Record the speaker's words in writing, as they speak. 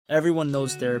Everyone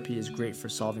knows therapy is great for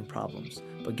solving problems,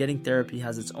 but getting therapy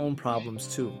has its own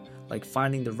problems too, like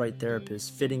finding the right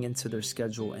therapist, fitting into their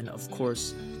schedule, and of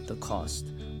course, the cost.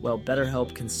 Well,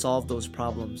 BetterHelp can solve those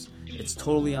problems. It's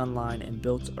totally online and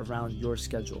built around your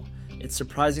schedule. It's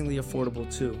surprisingly affordable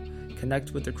too.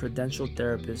 Connect with a credentialed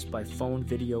therapist by phone,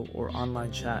 video, or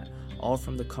online chat, all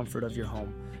from the comfort of your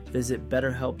home. Visit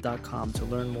BetterHelp.com to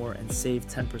learn more and save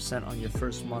 10% on your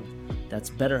first month. That's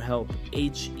BetterHelp,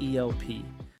 H-E-L-P.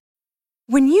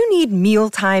 When you need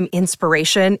mealtime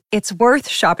inspiration, it's worth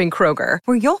shopping Kroger,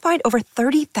 where you'll find over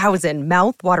 30,000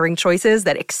 mouth-watering choices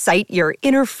that excite your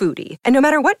inner foodie. And no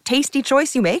matter what tasty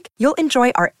choice you make, you'll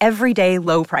enjoy our everyday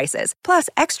low prices, plus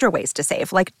extra ways to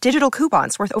save, like digital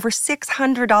coupons worth over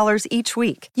 $600 each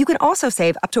week. You can also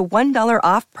save up to $1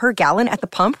 off per gallon at the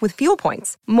pump with fuel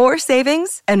points. More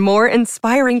savings and more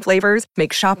inspiring flavors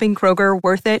make shopping Kroger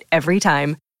worth it every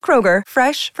time. Kroger,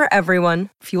 fresh for everyone.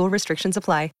 Fuel restrictions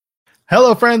apply.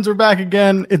 Hello, friends. We're back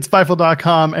again. It's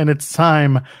Fightful.com, and it's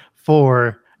time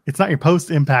for, it's not your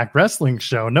post-Impact Wrestling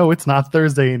show. No, it's not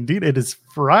Thursday. Indeed, it is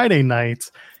Friday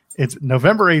night. It's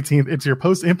November 18th. It's your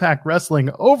post-Impact Wrestling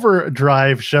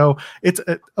Overdrive show.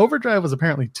 Overdrive was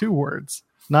apparently 2 words.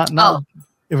 It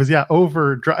was,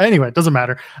 Overdrive. Anyway, it doesn't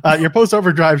matter. Your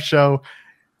post-Overdrive show.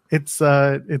 It's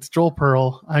Joel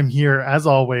Pearl. I'm here, as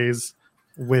always,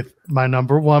 with my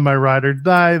number one, my ride or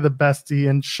die, the bestie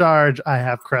in charge. I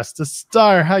have Cresta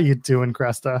Star. How you doing,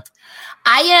 Cresta?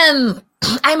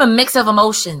 I'm a mix of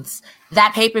emotions.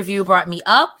 That pay-per-view brought me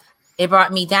up, it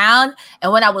brought me down,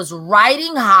 and when I was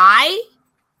riding high,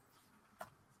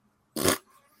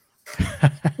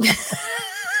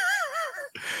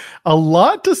 a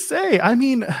lot to say. I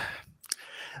mean,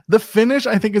 the finish,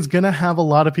 I think, is going to have a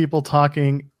lot of people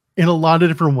talking in a lot of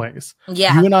different ways.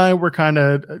 Yeah. You and I were kind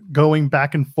of going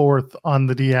back and forth on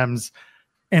the DMs,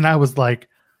 and I was like,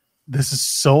 this is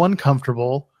so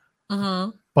uncomfortable,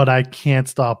 but I can't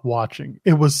stop watching.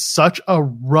 It was such a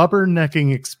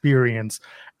rubbernecking experience,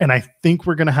 and I think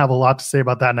we're going to have a lot to say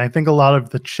about that, and I think a lot of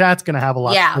the chat's going to have a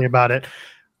lot to say about it.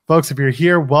 Folks, if you're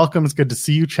here, welcome. It's good to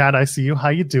see you. Chat, I see you. How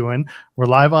you doing? We're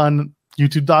live on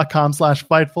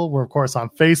youtube.com/Fightful. We're, of course, on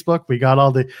Facebook. We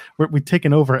got we've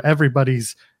taken over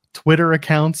everybody's Twitter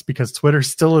accounts because Twitter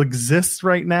still exists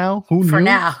right now. Who knew? For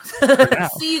now.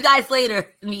 See you guys later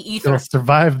in the ether. It'll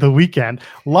survive the weekend.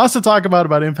 Lots to talk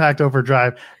about Impact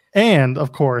Overdrive. And,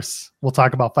 of course, we'll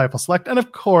talk about Fightful Select. And,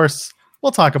 of course,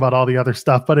 we'll talk about all the other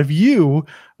stuff. But if you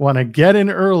want to get in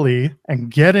early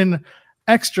and get in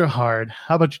extra hard,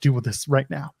 how about you do with this right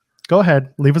now? Go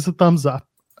ahead, leave us a thumbs up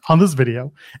on this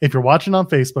video. If you're watching on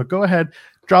Facebook, go ahead,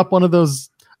 drop one of those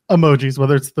emojis,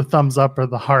 whether it's the thumbs up or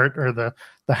the heart or the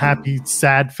happy,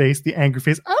 sad face, the angry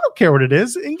face. I don't care what it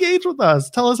is. Engage with us.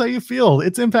 Tell us how you feel.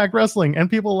 It's Impact Wrestling and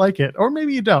people like it. Or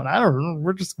maybe you don't. I don't know.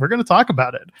 We're going to talk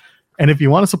about it. And if you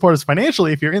want to support us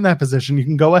financially, if you're in that position, you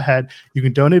can go ahead. You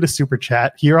can donate a super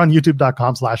chat here on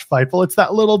youtube.com/Fightful. It's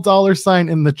that little $sign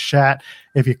in the chat.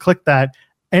 If you click that,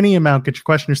 any amount, get your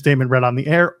question or statement read on the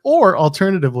air. Or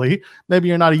alternatively, maybe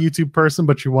you're not a YouTube person,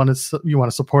 but you want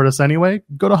to support us anyway.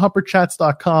 Go to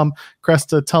humperchats.com.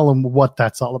 Cresta, tell them what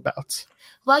that's all about.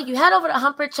 Well, you head over to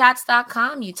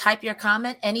humperchats.com. You type your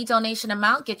comment, any donation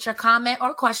amount, get your comment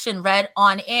or question read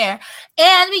on air.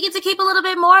 And we get to keep a little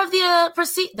bit more of the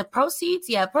proceeds.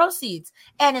 Yeah, proceeds.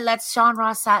 And it lets Sean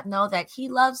Ross Sapp know that he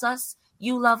loves us.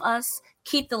 You love us.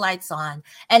 Keep the lights on.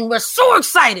 And we're so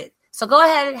excited. So go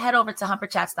ahead and head over to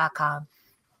humperchats.com.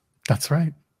 That's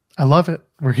right. I love it.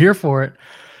 We're here for it.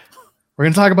 We're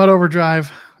going to talk about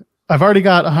Overdrive. I've already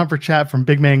got a Humper chat from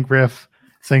Big Man Griff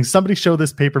saying, somebody show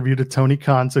this pay-per-view to Tony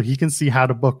Khan so he can see how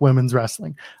to book women's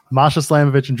wrestling. Masha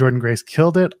Slamovich and Jordan Grace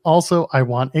killed it. Also, I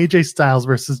want AJ Styles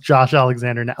versus Josh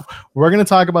Alexander now. We're going to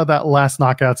talk about that last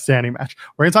knockout standing match.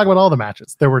 We're going to talk about all the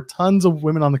matches. There were tons of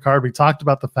women on the card. We talked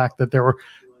about the fact that there were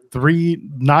 3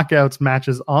 knockouts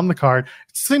matches on the card.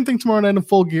 Same thing tomorrow night in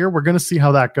Full Gear. We're going to see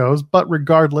how that goes. But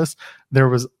regardless, there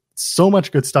was so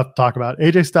much good stuff to talk about.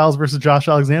 AJ Styles versus Josh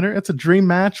Alexander. It's a dream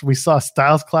match. We saw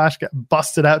Styles Clash get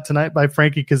busted out tonight by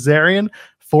Frankie Kazarian.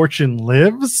 Fortune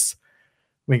lives.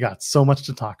 We got so much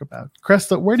to talk about.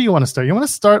 Cresta, where do you want to start? You want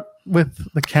to start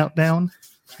with the countdown?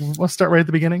 Let's start right at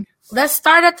the beginning. Let's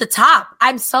start at the top.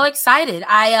 I'm so excited.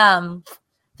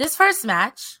 This first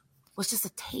match was just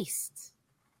a taste.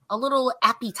 A little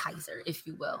appetizer, if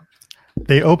you will.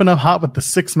 They open up hot with the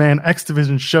 6-man X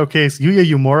Division showcase. Yuya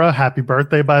Uemura, happy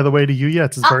birthday, by the way, to Yuya.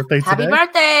 It's his birthday today. Happy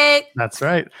birthday. That's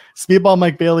right. Speedball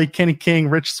Mike Bailey, Kenny King,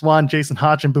 Rich Swann, Jason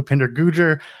Hodge, and Bhupinder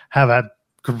Gujjar have had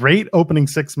great opening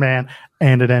 6-man,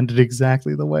 and it ended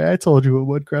exactly the way I told you it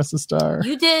would, Cressa Star.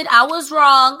 You did. I was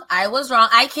wrong.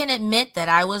 I can admit that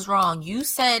I was wrong. You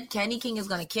said Kenny King is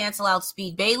going to cancel out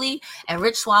Speed Bailey and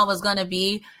Rich Swann was going to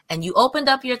be, and you opened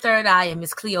up your third eye and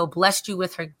Miss Cleo blessed you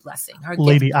with her blessing. Her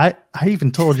Lady, gift. I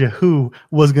even told you who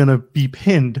was going to be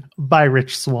pinned by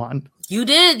Rich Swann. You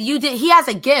did. He has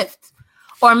a gift.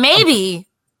 Or maybe...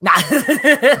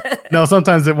 No,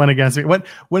 sometimes it went against me.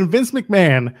 When Vince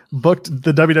McMahon booked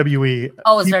the WWE,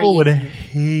 people would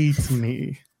hate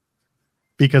me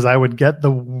because I would get the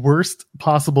worst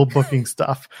possible booking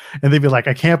stuff. And they'd be like,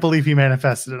 I can't believe he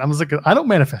manifested it. I was like, I don't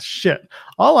manifest shit.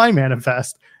 All I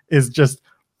manifest is just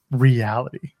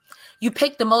reality. You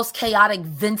pick the most chaotic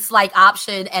Vince-like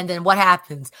option, and then what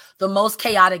happens? The most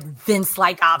chaotic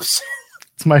Vince-like option.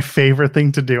 It's my favorite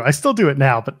thing to do. I still do it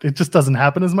now, but it just doesn't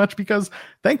happen as much because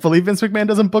thankfully Vince McMahon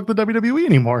doesn't book the WWE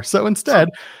anymore. So instead,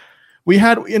 we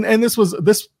had, and this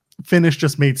finish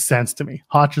just made sense to me.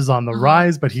 Hotch is on the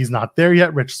rise, but he's not there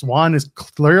yet. Rich Swann is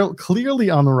clearly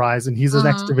on the rise, and he's an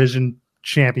X Division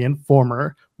champion,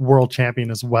 former world champion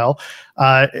as well.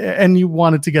 And you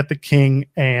wanted to get the King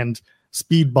and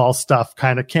Speedball stuff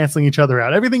kind of canceling each other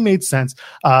out. Everything made sense.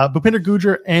 Bhupinder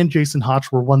Gujjar and Jason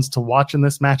Hotch were ones to watch in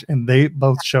this match, and they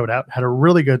both showed out, had a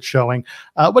really good showing.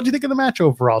 What do you think of the match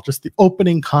overall? Just the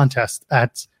opening contest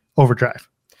at Overdrive.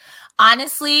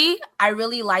 Honestly, I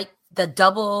really like the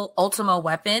double Ultimo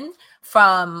weapon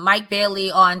from Mike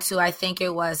Bailey on to, I think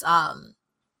it was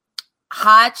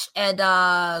Hotch and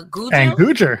Gujjar. And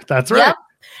Gujjar, that's right. Yep.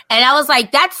 And I was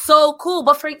like, that's so cool.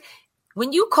 But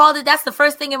when you called it, that's the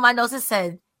first thing in my notes. It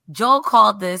said, Joel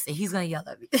called this and he's going to yell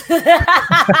at me.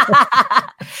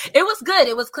 It was good.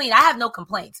 It was clean. I have no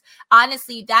complaints.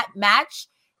 Honestly, that match,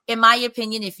 in my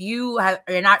opinion, if you are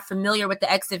not familiar with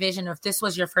the X Division, or if this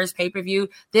was your first pay-per-view,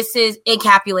 it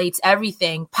encapsulates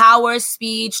everything. Power,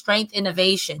 speed, strength,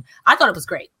 innovation. I thought it was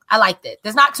great. I liked it.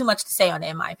 There's not too much to say on it,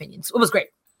 in my opinion. It was great.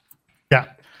 Yeah.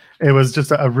 It was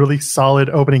just a really solid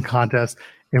opening contest.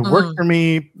 It worked for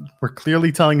me. We're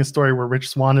clearly telling a story where Rich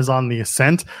Swann is on the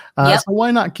ascent. So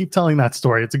why not keep telling that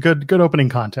story? It's a good opening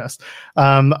contest.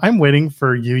 I'm waiting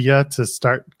for Yuya to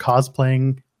start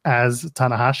cosplaying as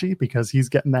Tanahashi because he's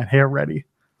getting that hair ready.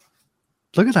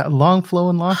 Look at that long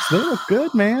flowing locks. They look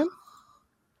good, man.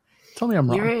 Tell me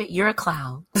I'm wrong. You're a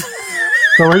clown.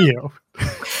 So are you.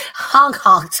 Hong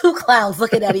Kong, two clowns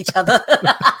looking at each other.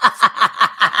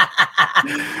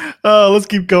 Let's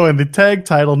keep going. The tag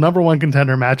title #1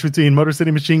 contender match between Motor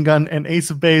City Machine Gun and Ace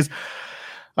of Base.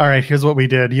 All right, here's what we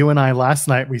did. You and I last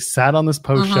night, we sat on this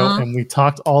post show and we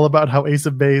talked all about how Ace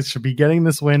of Base should be getting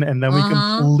this win. And then we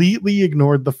completely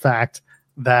ignored the fact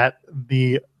that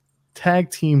the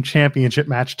tag team championship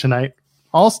match tonight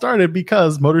all started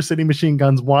because Motor City Machine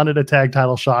Guns wanted a tag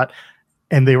title shot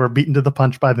and they were beaten to the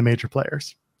punch by the major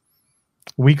players.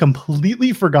 We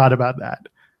completely forgot about that.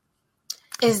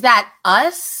 Is that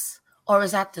us or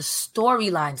is that the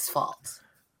storyline's fault?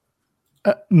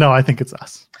 No, I think it's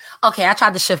us. Okay, I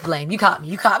tried to shift blame. You caught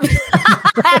me.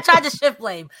 I tried to shift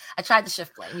blame.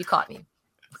 You caught me.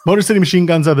 Motor City Machine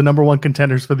Guns are the #1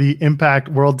 contenders for the Impact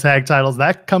World Tag Titles.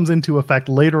 That comes into effect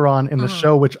later on in the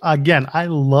show, which, again, I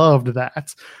loved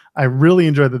that. I really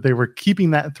enjoyed that they were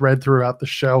keeping that thread throughout the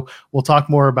show. We'll talk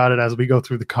more about it as we go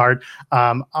through the card.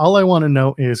 All I want to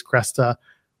know is, Cresta,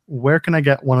 where can I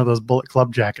get one of those Bullet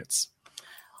Club jackets?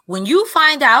 When you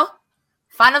find out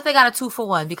if they got a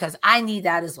 2-for-1 because I need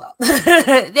that as well.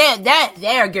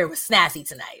 Their gear was snazzy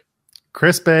tonight.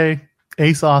 Chris Bay,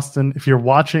 Ace Austin, if you're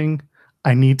watching,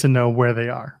 I need to know where they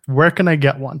are. Where can I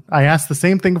get one? I asked the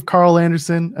same thing of Carl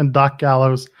Anderson and Doc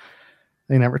Gallows.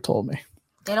 They never told me.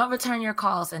 They don't return your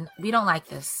calls, and we don't like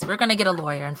this. We're going to get a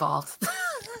lawyer involved.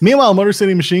 Meanwhile, Motor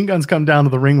City Machine Guns come down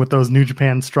to the ring with those New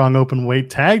Japan Strong Open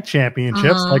Weight Tag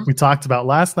Championships. Like we talked about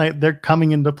last night, they're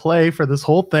coming into play for this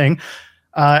whole thing.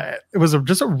 It was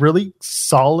just a really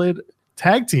solid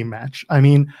tag team match. I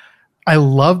mean, I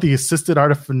love the assisted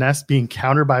art of finesse being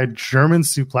countered by a German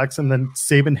suplex, and then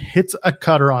Sabin hits a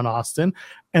cutter on Austin,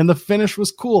 and the finish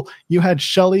was cool. You had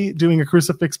Shelley doing a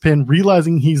crucifix pin,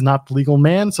 realizing he's not the legal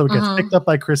man, so it gets picked up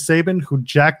by Chris Sabin, who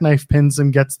jackknife pins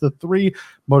him, gets the 3.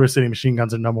 Motor City Machine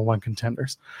Guns are #1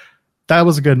 contenders. That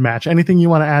was a good match. Anything you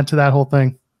want to add to that whole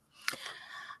thing?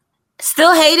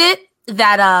 Still hate it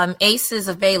that Aces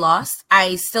of Bay lost.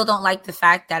 I still don't like the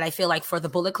fact that I feel like for the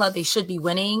Bullet Club, they should be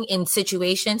winning in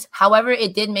situations. However,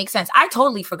 it did make sense. I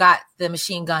totally forgot the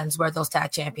Machine Guns were those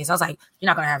tag champions. I was like, you're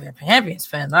not going to have your champions,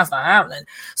 Finn. That's not happening.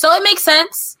 So it makes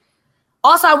sense.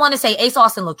 Also, I want to say Ace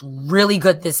Austin looked really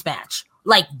good this match.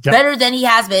 Like, better than he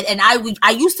has been. And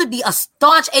I used to be a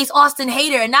staunch Ace Austin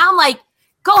hater. And now I'm like,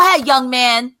 go ahead, young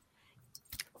man.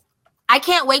 I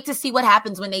can't wait to see what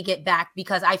happens when they get back,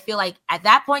 because I feel like at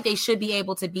that point they should be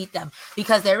able to beat them,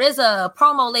 because there is a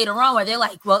promo later on where they're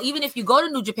like, well, even if you go to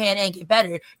New Japan and get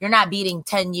better, you're not beating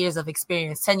 10 years of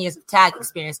experience, 10 years of tag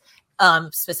experience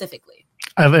specifically.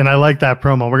 And I like that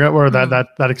promo.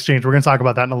 That exchange. We're going to talk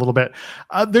about that in a little bit.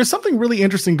 There's something really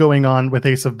interesting going on with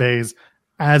Ace of Base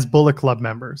as Bullet Club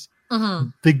members. Mm-hmm.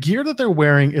 The gear that they're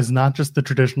wearing is not just the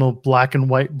traditional black and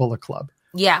white Bullet Club.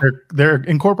 Yeah, they're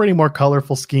incorporating more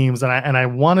colorful schemes, and I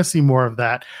want to see more of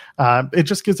that. It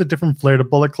just gives a different flair to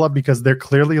Bullet Club, because they're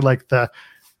clearly like the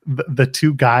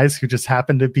two guys who just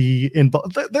happen to be in.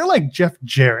 They're like Jeff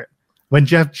Jarrett when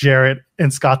Jeff Jarrett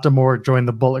and Scott D'Amore joined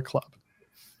the Bullet Club.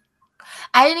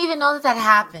 I didn't even know that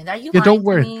happened. Are you? Yeah, don't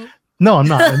worry. No, I'm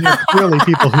not. And there's clearly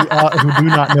people who do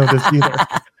not know this either.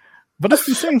 But it's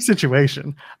the same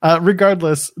situation.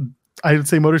 Regardless, I would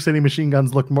say Motor City Machine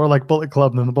Guns look more like Bullet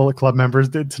Club than the Bullet Club members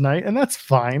did tonight, and that's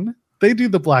fine. They do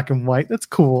the black and white. That's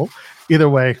cool. Either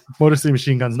way, Motor City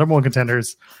Machine Guns, number one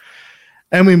contenders.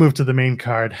 And we move to the main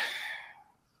card.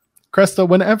 Cresta,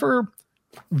 whenever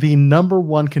the number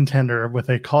one contender with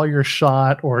a call your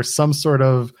shot or some sort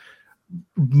of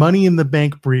Money in the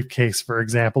Bank briefcase, for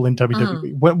example, in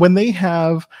WWE, when they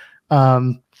have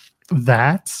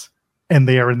that and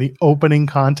they are in the opening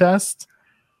contest,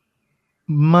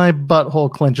 my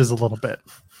butthole clenches a little bit.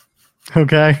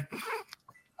 Okay.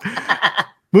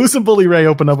 Moose and Bully Ray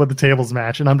open up with the tables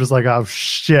match, and I'm just like, oh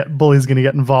shit, Bully's gonna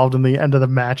get involved in the end of the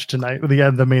match tonight, or the end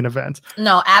of the main event.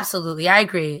 No, absolutely, I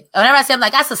agree. Whenever I say, I'm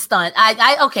like, that's a stunt.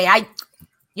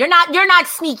 You're not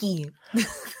sneaky.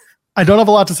 I don't have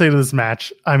a lot to say to this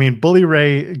match. I mean, Bully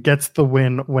Ray gets the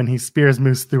win when he spears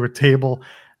Moose through a table.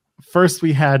 First,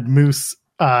 we had Moose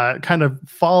kind of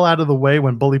fall out of the way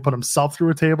when Bully put himself through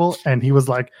a table, and he was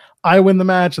like, I win the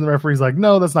match, and the referee's like,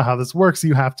 no, that's not how this works.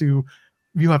 You have to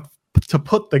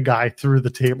put the guy through the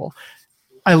table.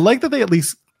 I like that they at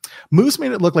least Moose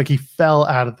made it look like he fell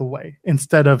out of the way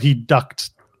instead of he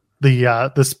ducked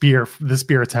the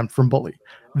spear attempt from Bully.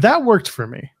 That worked for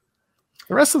me.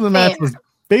 The rest of the match was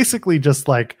basically just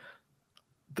like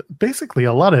basically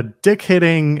a lot of dick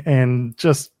hitting and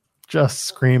just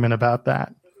screaming about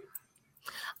that.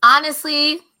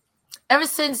 Honestly, ever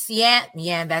since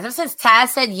ever since Taz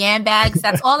said yam bags,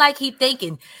 that's all I keep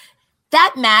thinking.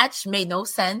 That match made no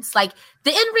sense. Like,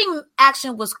 the in-ring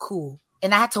action was cool,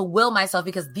 and I had to will myself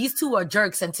because these two are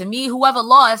jerks. And to me, whoever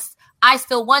lost, I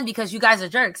still won because you guys are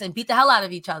jerks and beat the hell out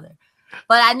of each other.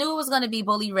 But I knew it was going to be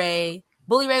Bully Ray.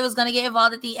 Bully Ray was going to get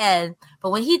involved at the end. But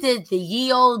when he did the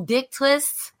ye old dick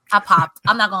twist, I popped.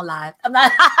 I'm not going to lie.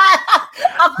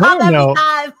 I popped every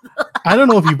time. I don't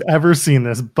know if you've ever seen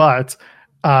this, but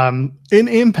in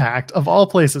Impact, of all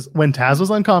places, when Taz was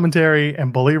on commentary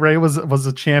and Bully Ray was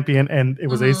a champion and it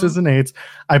was aces and eights,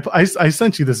 I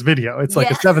sent you this video. It's like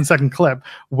a 7-second clip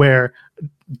where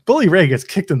Bully Ray gets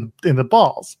kicked in the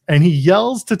balls and he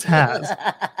yells to Taz,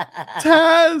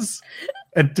 Taz!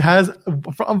 And Taz,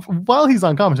 while he's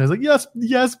on commentary, he's like,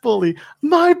 yes, Bully,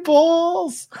 my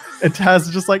balls. And Taz is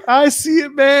just like, I see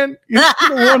it, man. You're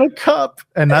gonna win a cup.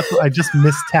 And I just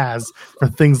miss Taz for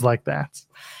things like that.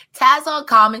 Taz on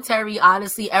commentary,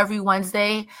 honestly, every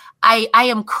Wednesday, I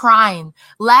am crying.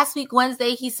 Last week,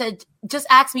 Wednesday, he said, just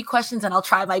ask me questions and I'll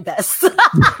try my best.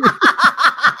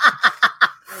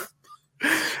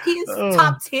 He's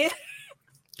top tier.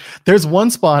 There's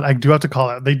one spot I do have to call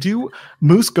out.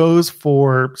 Moose goes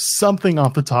for something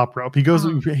off the top rope. He goes,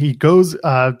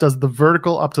 does the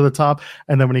vertical up to the top.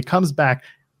 And then when he comes back,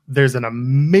 there's an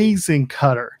amazing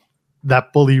cutter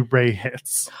that Bully Ray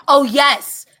hits. Oh,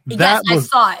 yes. Yes, I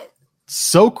saw it.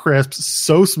 So crisp,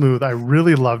 so smooth. I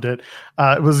really loved it.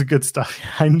 It was good stuff.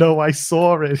 I know I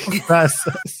saw it.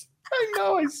 I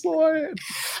know I saw it.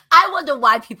 I wonder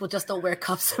why people just don't wear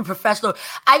cuffs in professional.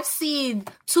 I've seen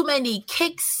too many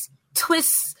kicks,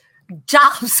 twists,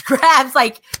 jobs, grabs.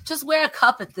 Like, just wear a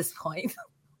cup at this point.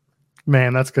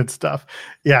 Man, that's good stuff.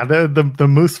 Yeah, the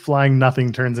Moose flying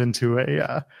nothing turns into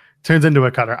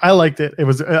a cutter. I liked it. It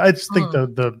was. I just think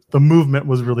the movement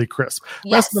was really crisp.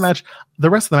 Yes. The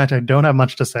rest of the match, I don't have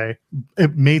much to say.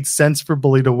 It made sense for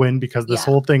Bully to win because this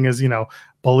whole thing is,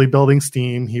 Bully building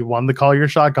steam. He won the Call Your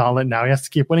Shot gauntlet. Now he has to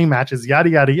keep winning matches. Yada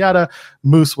yada yada.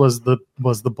 Moose was the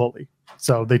bully,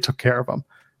 so they took care of him.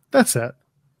 That's it.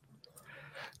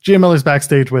 Gia Miller's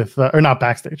backstage with, or not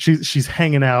backstage. She's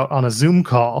hanging out on a Zoom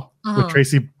call with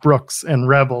Tracy Brooks and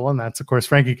Rebel, and that's of course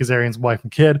Frankie Kazarian's wife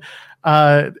and kid.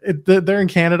 They're in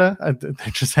Canada. They're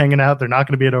just hanging out. They're not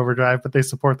going to be at Overdrive, but they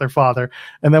support their father.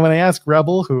 And then when they ask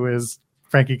Rebel, who is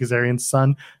Frankie Kazarian's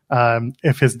son,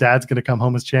 if his dad's going to come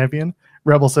home as champion,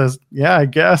 Rebel says, "Yeah, I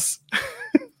guess."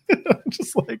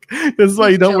 Just like, this is why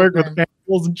you don't work with Children.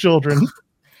 animals and children.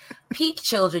 Peak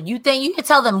children. You think you can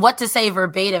tell them what to say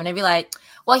verbatim and they'd be like,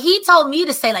 well, he told me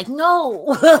to say, like,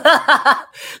 no,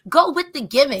 go with the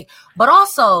gimmick. But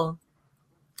also,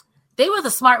 they were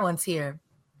the smart ones here.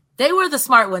 They were the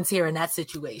smart ones here in that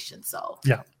situation. So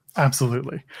Yeah,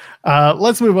 absolutely.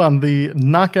 Let's move on. The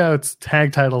Knockouts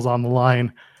tag titles on the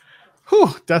line. Whew,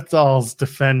 Death Dolls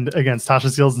defend against Tasha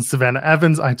Steelz and Savannah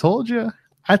Evans. I told you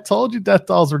Death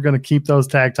Dolls were going to keep those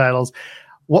tag titles.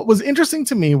 What was interesting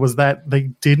to me was that they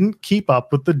didn't keep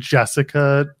up with the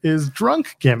Jessica is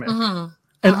drunk gimmick.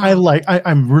 And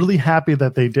I'm really happy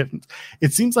that they didn't.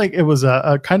 It seems like it was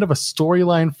a kind of a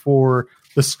storyline for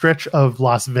the stretch of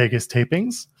Las Vegas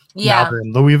tapings. yeah, Now they're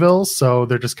in Louisville, so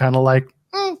they're just kind of like,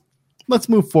 let's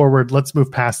move forward. Let's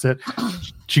move past it.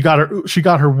 She got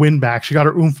her win back. She got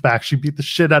her oomph back. She beat the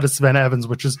shit out of Savannah Evans,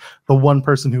 which is the one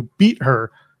person who beat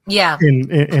her yeah.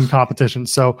 in competition.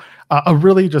 So a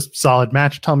really just solid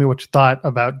match. Tell me what you thought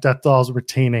about Death Dolls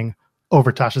retaining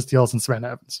over Tasha Steelz and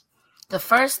Savannah Evans. The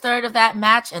first third of that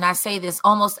match, and I say this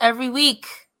almost every week,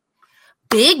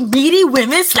 big meaty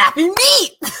women slapping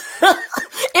meat.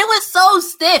 It was so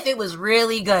stiff. It was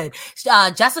really good.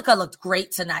 Jessica looked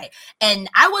great tonight. And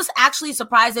I was actually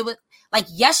surprised. It was like,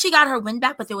 yes, she got her win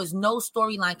back, but there was no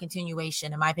storyline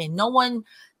continuation, in my opinion.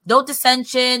 No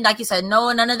dissension. Like you said,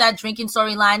 none of that drinking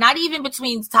storyline, not even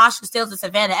between Tasha Steelz and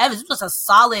Savannah Evans. It was a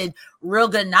solid, real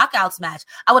good knockouts match.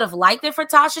 I would have liked it for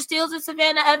Tasha Steelz and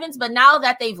Savannah Evans, but now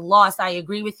that they've lost, I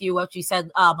agree with you, what you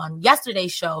said on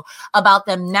yesterday's show about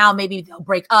them now maybe they'll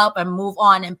break up and move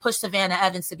on and push Savannah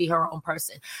Evans to be her own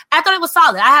person. I thought it was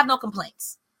solid. I have no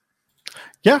complaints.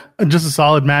 Yeah, just a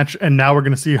solid match, and now we're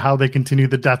going to see how they continue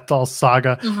the Death Doll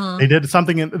saga. They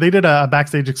did a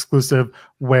backstage exclusive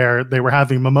where they were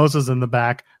having mimosas in the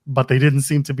back, but they didn't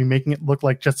seem to be making it look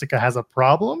like Jessica has a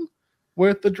problem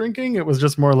with the drinking. It was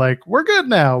just more like, we're good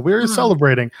now, we're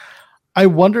celebrating. I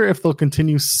wonder if they'll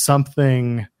continue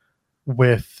something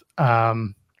with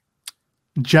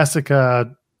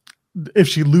Jessica if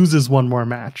she loses one more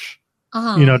match.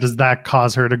 Does that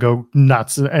cause her to go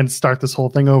nuts and start this whole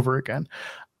thing over again?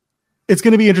 It's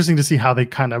going to be interesting to see how they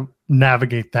kind of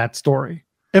navigate that story,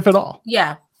 if at all.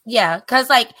 Yeah. Because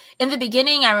like in the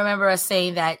beginning, I remember us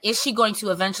saying that, is she going to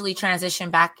eventually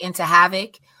transition back into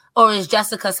Havoc, or is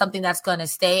Jessica something that's going to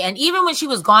stay? And even when she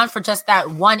was gone for just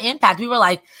that one Impact, we were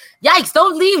like, yikes,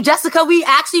 don't leave, Jessica. We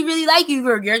actually really like you.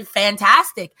 You're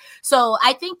fantastic. So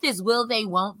I think this will they,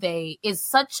 won't they is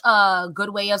such a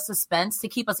good way of suspense to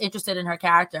keep us interested in her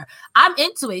character. I'm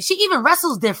into it. She even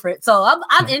wrestles different. So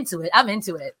I'm into it.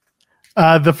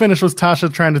 The finish was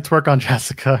Tasha trying to twerk on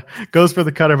Jessica, goes for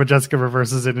the cutter, but Jessica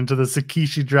reverses it into the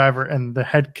Sakishi driver and the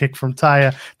head kick from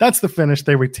Taya. That's the finish.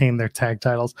 They retain their tag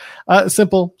titles.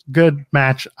 Simple, good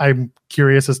match. I'm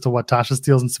curious as to what Tasha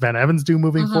Steelz and Savannah Evans do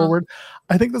moving forward.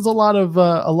 I think there's a lot of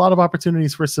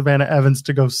opportunities for Savannah Evans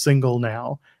to go single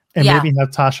now, and maybe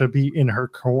have Tasha be in her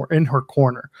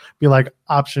corner. Be like,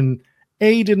 option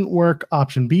A didn't work,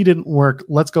 option B didn't work,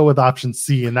 let's go with option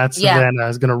C. And that's Savannah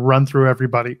is going to run through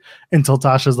everybody until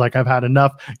Tasha's like, I've had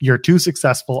enough. You're too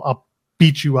successful. I'll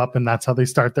beat you up. And that's how they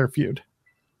start their feud.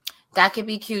 That could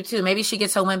be cute too. Maybe she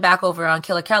gets her win back over on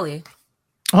Killer Kelly.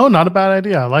 Oh, not a bad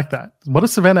idea. I like that. What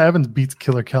if Savannah Evans beats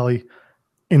Killer Kelly?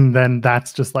 And then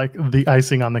that's just like the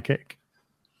icing on the cake.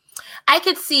 I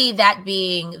could see that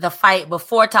being the fight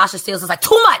before Tasha Steelz is like,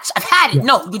 too much. I've had it. Yeah.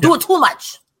 No, you're doing too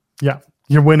much. Yeah.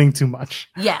 You're winning too much.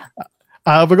 Yeah.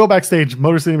 We go backstage.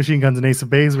 Motor City Machine Guns and Ace of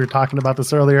Base. We were talking about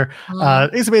this earlier.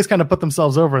 Ace of Base kind of put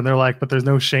themselves over, and they're like, but there's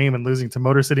no shame in losing to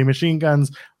Motor City Machine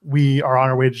Guns. We are on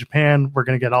our way to Japan. We're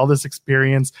going to get all this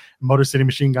experience. Motor City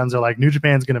Machine Guns are like, New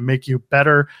Japan's going to make you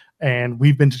better. And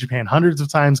we've been to Japan hundreds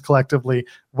of times collectively.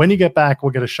 When you get back,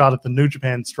 we'll get a shot at the New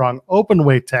Japan Strong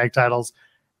Openweight tag titles.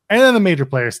 And then the major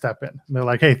players step in. And they're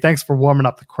like, hey, thanks for warming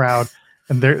up the crowd.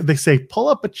 And they say, pull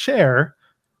up a chair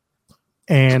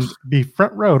and be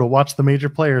front row to watch the major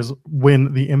players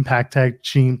win the Impact Tag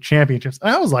Team Championships.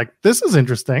 And I was like, this is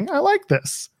interesting. I like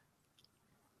this.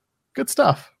 Good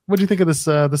stuff. What do you think of this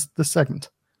this segment?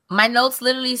 My notes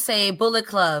literally say, Bullet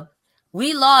Club,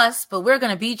 we lost, but we're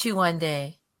going to beat you one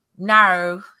day.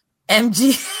 No.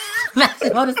 MG.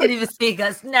 Motor City Machine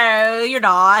Guns. No, you're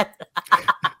not.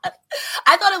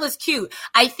 I thought it was cute.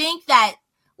 I think that,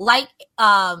 like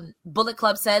Bullet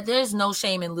Club said, there's no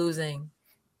shame in losing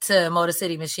to Motor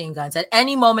City Machine Guns. At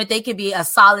any moment, they could be a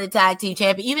solid tag team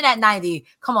champion. Even at 90,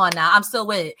 come on now, I'm still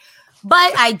with it.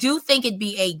 But I do think it'd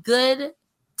be a good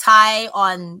tie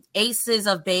on Aces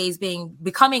of Base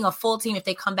becoming a full team if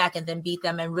they come back and then beat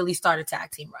them and really start a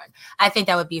tag team run. I think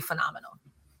that would be phenomenal.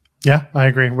 Yeah, I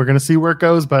agree. We're going to see where it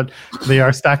goes, but they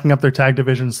are stacking up their tag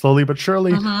division slowly but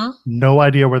surely. No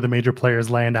idea where the major players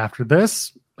land after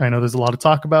this. I know there's a lot of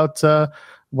talk about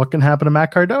what can happen to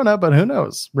Matt Cardona, but who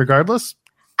knows? Regardless,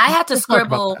 I had to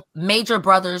scribble Major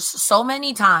Brothers so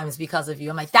many times because of you.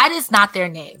 I'm like, that is not their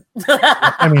name.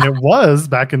 I mean, it was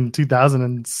back in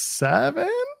 2007.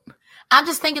 I'm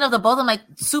just thinking of the both of them, like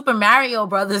Super Mario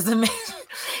Brothers.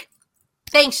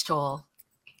 Thanks, Joel.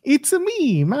 It's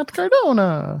me, Matt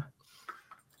Cardona.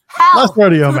 Hell. Last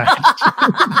rodeo match.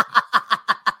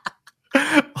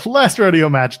 Last rodeo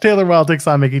match. Taylor Wilde takes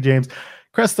on Mickie James.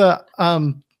 Cresta,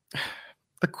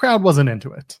 the crowd wasn't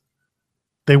into it.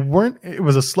 They weren't. It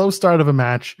was a slow start of a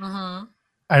match. I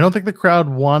don't think the crowd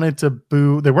wanted to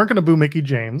boo. They weren't going to boo Mickie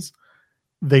James.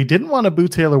 They didn't want to boo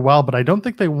Taylor Wilde, but I don't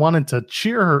think they wanted to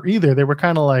cheer her either. They were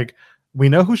kind of like, we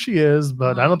know who she is,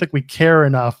 but I don't think we care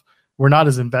enough. We're not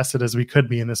as invested as we could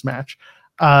be in this match.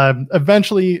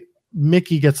 Eventually,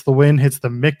 Mickie gets the win, hits the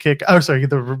Mick kick. Oh, sorry,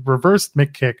 the reverse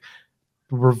Mick kick,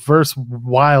 reverse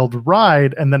Wild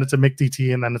ride, and then it's a Mick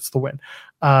DT, and then it's the win.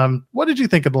 What did you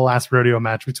think of the last rodeo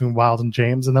match between Wild and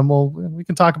James? And then we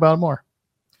can talk about it more.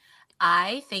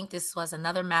 I think this was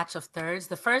another match of thirds.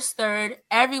 The first third,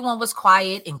 everyone was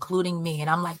quiet, including me. And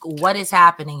I'm like, what is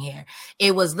happening here?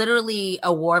 It was literally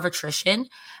a war of attrition.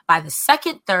 By the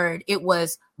second third, it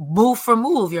was move for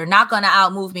move. You're not going to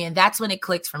outmove me. And that's when it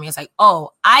clicked for me. It's like,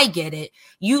 oh, I get it.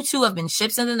 You two have been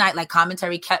ships in the night, like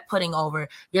commentary kept putting over.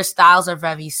 Your styles are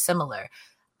very similar.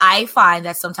 I find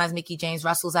that sometimes Mickie James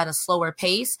wrestles at a slower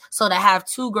pace. So to have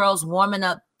two girls warming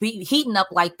up, heating up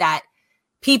like that,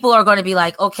 people are going to be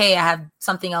like, okay, I have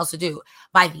something else to do.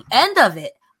 By the end of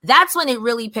it, that's when it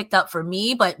really picked up for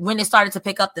me. But when it started to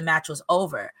pick up, the match was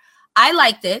over. I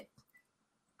liked it.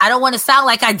 I don't want to sound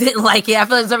like I didn't like it. I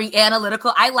feel like it's very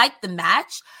analytical. I liked the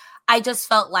match. I just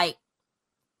felt like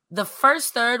the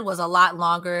first third was a lot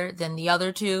longer than the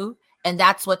other two. And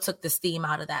that's what took the steam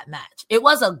out of that match. It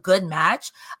was a good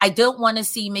match. I don't want to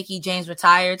see Mickie James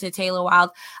retire to Taylor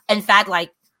Wilde. In fact,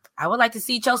 like, I would like to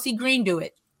see Chelsea Green do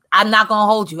it. I'm not going to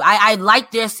hold you. I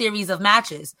like their series of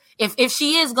matches. If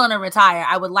she is going to retire,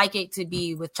 I would like it to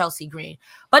be with Chelsea Green.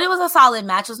 But it was a solid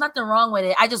match. There's nothing wrong with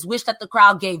it. I just wish that the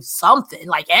crowd gave something,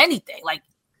 like anything. Like,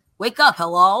 wake up,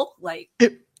 hello? Like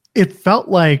it felt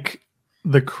like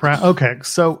the crowd. Okay,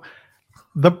 so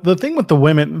the thing with the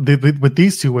women, with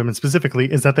these two women specifically,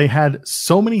 is that they had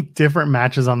so many different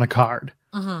matches on the card.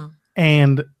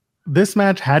 And this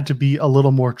match had to be a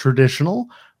little more traditional.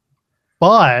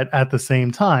 But at the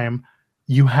same time,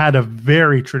 you had a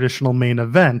very traditional main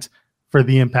event for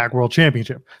the Impact World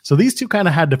Championship. So these two kind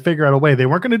of had to figure out a way. They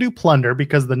weren't going to do Plunder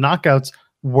because the Knockouts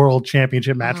World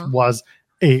Championship match was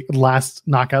a last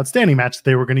knockout standing match.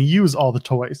 They were going to use all the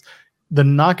toys. The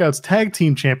Knockouts Tag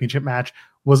Team Championship match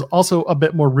was also a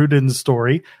bit more rooted in the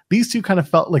story. These two kind of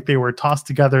felt like they were tossed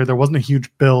together. There wasn't a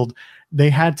huge build. They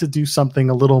had to do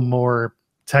something a little more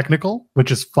technical,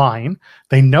 which is fine.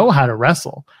 They know how to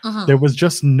wrestle. There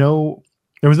was no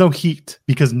heat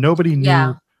because nobody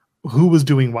knew who was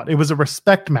doing what. It was a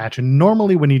respect match. And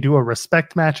normally when you do a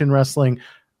respect match in wrestling,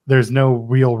 there's no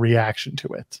real reaction to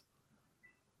it.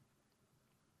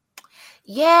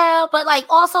 Yeah, but like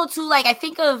also too, like I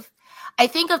think of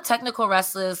technical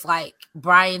wrestlers like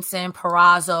Bryanson,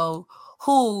 Purrazzo,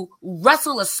 who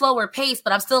wrestle a slower pace,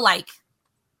 but I'm still like,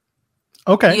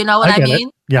 okay, you know what I mean?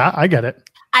 Yeah, I get it.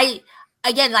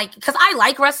 Because I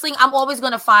like wrestling, I'm always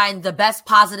going to find the best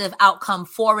positive outcome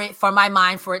for it, for my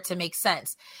mind, for it to make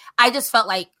sense. I just felt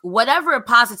like whatever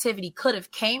positivity could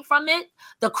have came from it,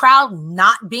 the crowd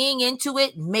not being into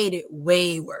it made it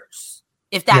way worse,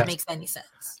 if that makes any sense.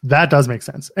 That does make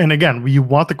sense. And again, you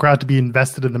want the crowd to be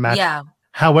invested in the match,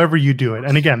 however you do it.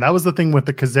 And again, that was the thing with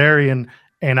the Kazarian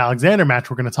and Alexander match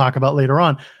we're going to talk about later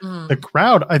on. The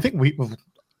crowd, I think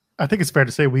it's fair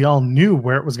to say we all knew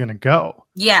where it was going to go.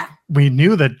 Yeah. We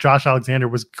knew that Josh Alexander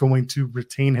was going to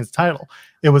retain his title.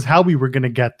 It was how we were going to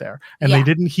get there. And they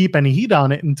didn't heap any heat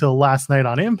on it until last night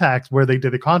on Impact, where they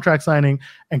did the contract signing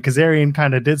and Kazarian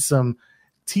kind of did some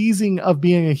teasing of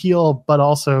being a heel, but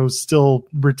also still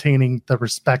retaining the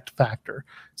respect factor.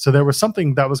 So there was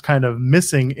something that was kind of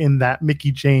missing in that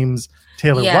Mickie James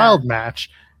Taylor Wilde match.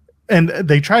 And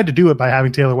they tried to do it by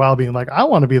having Taylor Wilde being like, I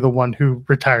want to be the one who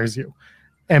retires you.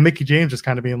 And Mickie James just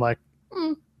kind of being like,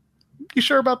 you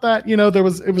sure about that? You know, it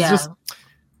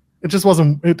just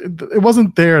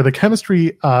wasn't there. The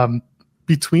chemistry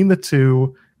between the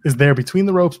two is there between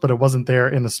the ropes, but it wasn't there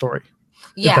in the story.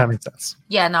 Yeah. If that makes sense.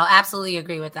 Yeah, no, absolutely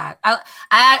agree with that.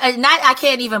 I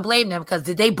can't even blame them, because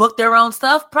did they book their own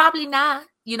stuff? Probably not.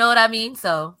 You know what I mean?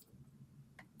 So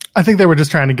I think they were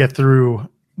just trying to get through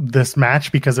this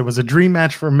match because it was a dream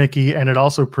match for Mickie, and it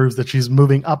also proves that she's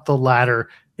moving up the ladder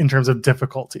in terms of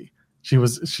difficulty.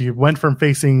 She went from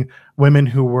facing women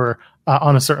who were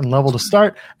on a certain level to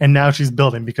start, and now she's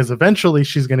building because eventually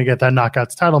she's going to get that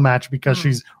Knockouts title match because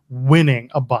she's winning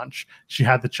a bunch. She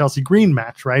had the Chelsea Green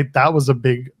match, right? That was a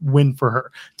big win for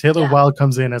her. Taylor Wilde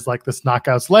comes in as like this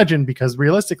Knockouts legend because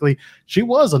realistically, she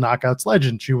was a Knockouts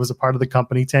legend. She was a part of the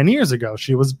company 10 years ago.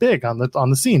 She was big on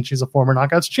the scene. She's a former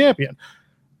Knockouts champion.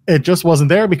 It just wasn't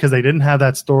there because they didn't have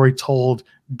that story told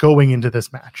going into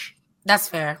this match. That's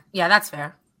fair. Yeah, that's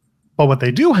fair. But what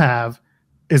they do have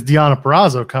is Deonna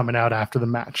Purrazzo coming out after the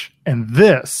match. And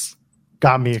this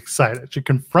got me excited. She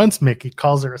confronts Mickie,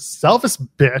 calls her a selfish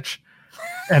bitch,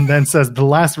 and then says the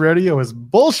last rodeo is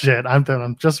bullshit.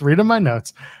 I'm just reading my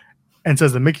notes. And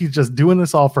says that Mickey's just doing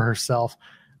this all for herself.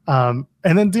 And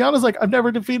then Deonna's like, I've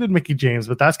never defeated Mickie James,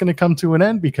 but that's going to come to an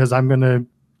end because I'm going to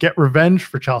get revenge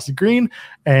for Chelsea Green,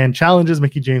 and challenges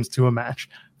Mickie James to a match.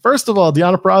 First of all,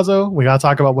 Deonna Purrazzo, we got to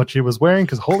talk about what she was wearing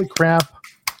because holy crap,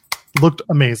 looked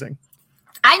amazing.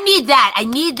 I need that. I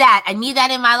need that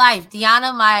in my life.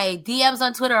 Deonna, my DMs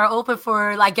on Twitter are open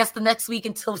for, I guess, the next week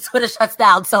until Twitter shuts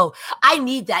down. So I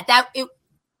need that. 10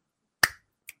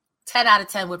 out of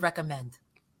 10 would recommend.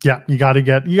 Yeah, you got to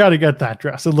get that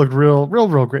dress. It looked real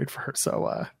great for her.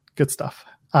 So good stuff.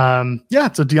 So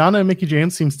Deonna and Mickie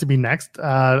James seems to be next.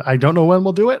 I don't know when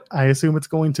we'll do it. I assume it's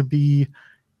going to be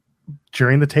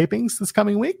during the tapings this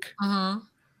coming week. Mm-hmm.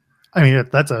 I mean,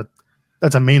 that's a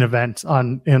main event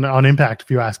on Impact,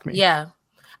 if you ask me. Yeah.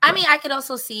 I mean, I could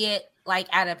also see it like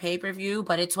at a pay-per-view,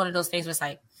 but it's one of those things where it's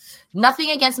like nothing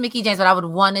against Mickie James, but I would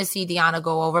want to see Deonna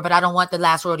go over, but I don't want the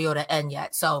last rodeo to end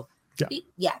yet. So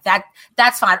yeah,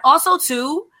 that's fine. Also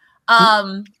too,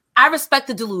 I respect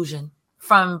the delusion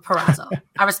from Purrazzo.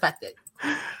 I respect it.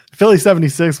 Philly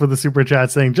 76 with a super chat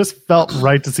saying, just felt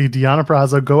right to see Deonna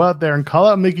Purrazzo go out there and call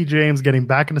out Mickie James getting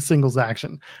back into singles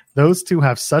action. Those two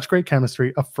have such great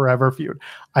chemistry, a forever feud.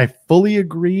 I fully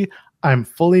agree. I'm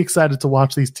fully excited to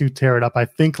watch these two tear it up. I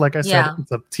think, like I said,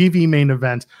 it's a TV main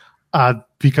event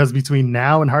because between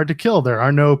now and Hard to Kill, there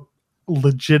are no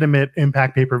legitimate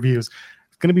Impact pay-per-views.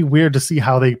 It's going to be weird to see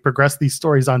how they progress these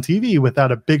stories on TV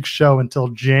without a big show until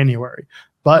January.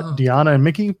 But Deonna and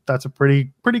Mickie, that's a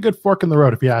pretty good fork in the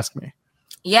road, if you ask me.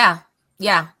 Yeah,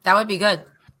 that would be good.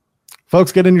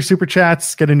 Folks, get in your super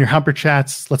chats, get in your humper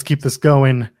chats. Let's keep this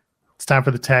going. It's time for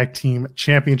the tag team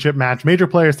championship match. Major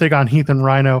Players take on Heath and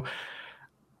Rhino.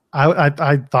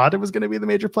 I thought it was going to be the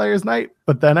Major Players night,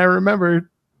 but then I remembered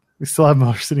we still have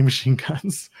Motor City Machine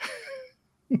Guns.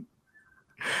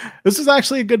 This was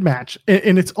actually a good match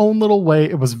in its own little way.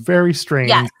 It was very strange.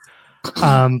 Yes.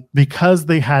 Because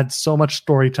they had so much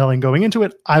storytelling going into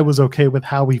it, I was okay with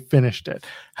how we finished it.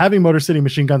 Having Motor City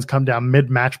Machine Guns come down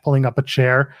mid-match, pulling up a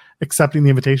chair, accepting the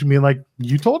invitation, being like,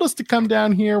 you told us to come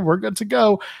down here, we're good to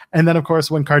go. And then, of course,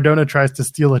 when Cardona tries to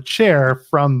steal a chair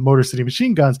from Motor City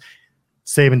Machine Guns,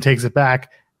 Sabin takes it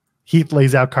back. Heath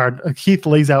lays out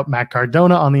Matt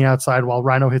Cardona on the outside while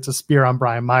Rhino hits a spear on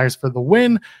Brian Myers for the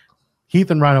win. Heath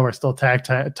and Rhino are still tag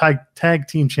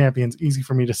team champions. Easy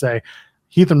for me to say.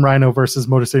 Heath and Rhino versus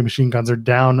Motor City Machine Guns are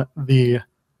down the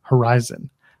horizon.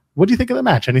 What do you think of the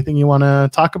match? Anything you want to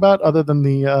talk about other than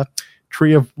the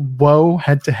Tree of Woe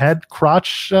head-to-head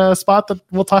crotch spot that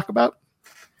we'll talk about?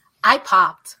 I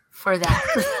popped for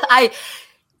that.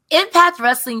 Impact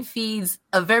Wrestling feeds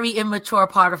a very immature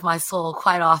part of my soul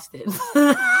quite often.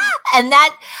 And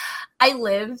that I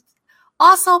lived.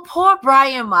 Also, poor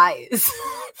Brian Myers.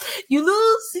 You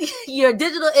lose your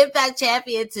Digital Impact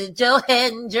champion to Joe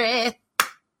Hendry.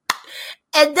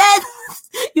 And then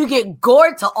you get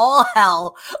gored to all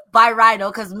hell by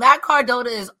Rhino because Matt Cardona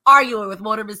is arguing with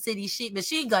Motor City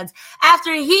Machine Guns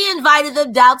after he invited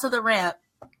them down to the ramp.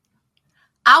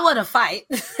 I want to fight.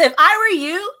 If I were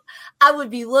you, I would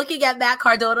be looking at Matt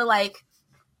Cardona like...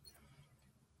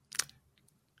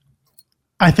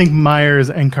 I think Myers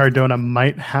and Cardona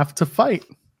might have to fight.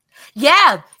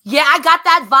 Yeah, I got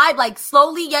that vibe, like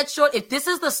slowly yet sure. If this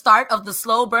is the start of the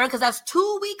slow burn, because that's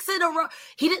 2 weeks in a row.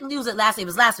 He didn't lose it last week. It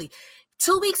was last week.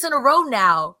 2 weeks in a row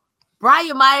now.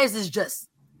 Brian Myers is just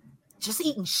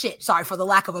eating shit. Sorry for the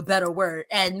lack of a better word.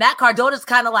 And Matt Cardona's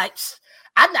kind of like,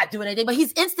 I'm not doing anything, but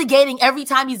he's instigating every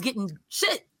time he's getting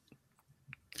shit.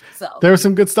 So there was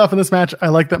some good stuff in this match. I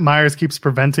like that Myers keeps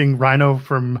preventing Rhino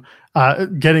from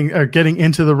getting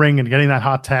into the ring and getting that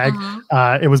hot tag.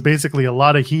 It was basically a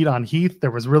lot of heat on Heath. There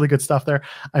was really good stuff there.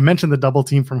 I mentioned the double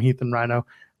team from Heath and Rhino.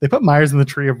 They put Myers in the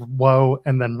Tree of Woe,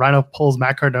 and then Rhino pulls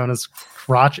Matt Cardona's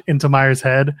crotch into Myers'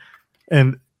 head.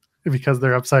 And because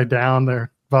they're upside down,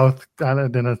 they're both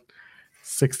in a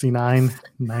 69.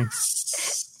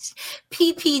 Nice.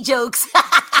 PP jokes.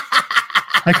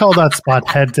 I call that spot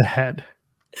head to head.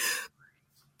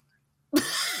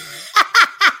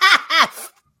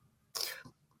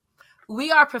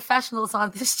 We are professionals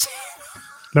on this channel.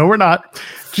 No, we're not.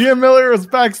 Gia Miller is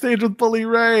backstage with Bully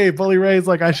Ray. Bully Ray's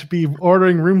like, I should be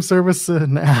ordering room service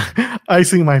and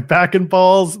icing my back and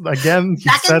balls. Again, he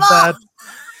said that.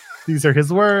 These are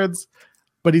his words.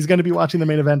 But he's going to be watching the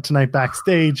main event tonight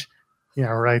backstage. Yeah,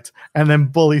 right. And then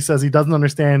Bully says he doesn't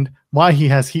understand why he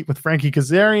has heat with Frankie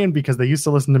Kazarian because they used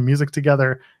to listen to music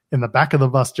together in the back of the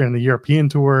bus during the European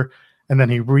tour. And then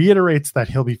he reiterates that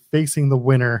he'll be facing the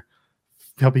winner.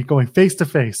 He'll be going face to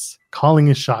face, calling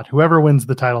his shot, whoever wins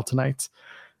the title tonight.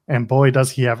 And boy,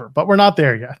 does he ever. But we're not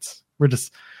there yet. We're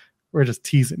just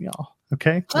teasing y'all.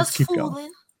 Okay? Let's keep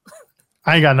going.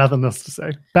 I ain't got nothing else to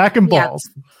say. Back and balls.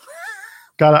 Yeah.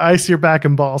 Gotta ice your back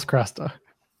and balls, Cresta.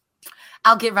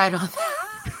 I'll get right on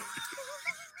that.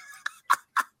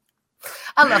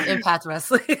 I love Impact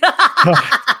Wrestling.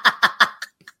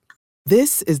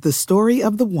 This is the story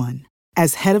of the one.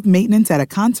 As head of maintenance at a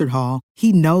concert hall,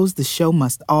 he knows the show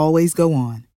must always go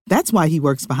on. That's why he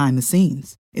works behind the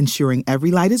scenes, ensuring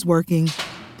every light is working,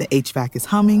 the HVAC is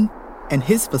humming, and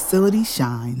his facility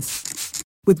shines.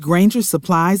 With Grainger's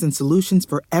supplies and solutions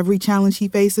for every challenge he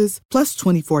faces, plus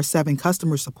 24/7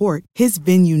 customer support, his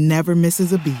venue never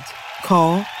misses a beat.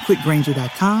 Call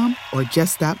quickgrainger.com or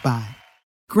just stop by.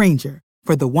 Grainger,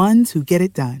 for the ones who get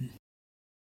it done.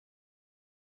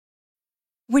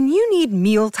 When you need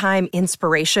mealtime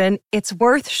inspiration, it's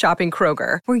worth shopping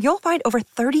Kroger, where you'll find over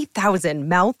 30,000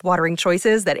 mouth-watering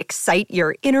choices that excite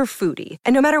your inner foodie.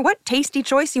 And no matter what tasty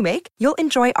choice you make, you'll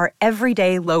enjoy our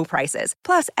everyday low prices,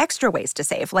 plus extra ways to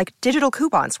save, like digital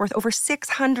coupons worth over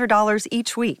 $600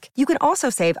 each week. You can also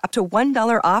save up to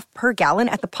 $1 off per gallon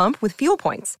at the pump with fuel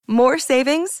points. More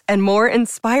savings and more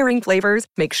inspiring flavors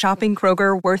make shopping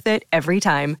Kroger worth it every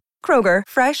time. Kroger,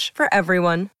 fresh for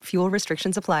everyone. Fuel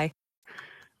restrictions apply.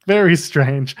 Very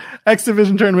strange. X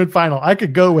Division Tournament Final. I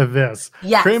could go with this.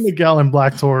 Yes. Trey Miguel and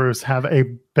Black Taurus have a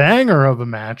banger of a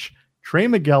match. Trey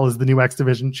Miguel is the new X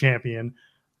Division champion.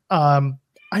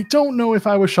 I don't know if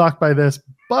I was shocked by this,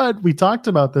 but we talked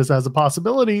about this as a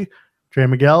possibility. Trey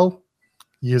Miguel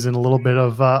using a little bit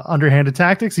of underhanded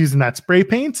tactics, using that spray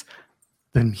paint.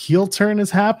 Then heel turn is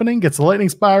happening, gets a lightning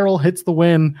spiral, hits the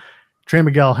win. Trey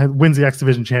Miguel wins the X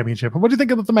Division championship. What do you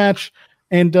think about the match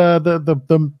and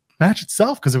the match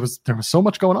itself? Because there was so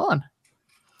much going on.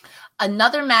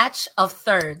 Another match of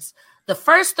thirds. The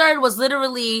first third was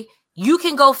literally, you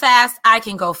can go fast, I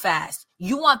can go fast.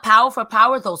 You want power for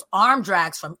power? Those arm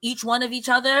drags from each one of each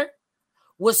other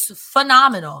was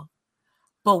phenomenal.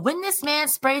 But when this man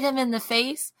sprayed him in the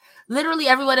face, literally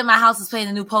everyone in my house is playing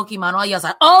a new Pokemon. All y'all was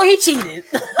like, oh, he cheated.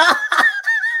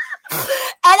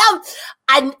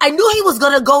 And I knew he was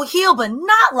going to go heel, but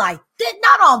not like that.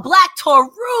 Not on Black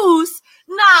Taurus.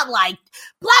 Not like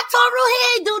Black Taurus.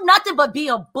 He ain't do nothing but be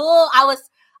a bull. I was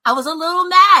a little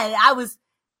mad.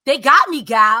 They got me,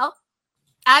 gal.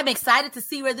 I'm excited to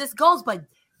see where this goes, but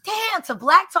damn, to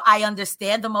Black Taurus, I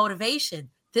understand the motivation.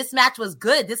 This match was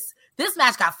good. This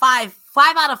match got 5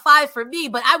 out of 5 for me,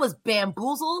 but I was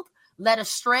bamboozled, led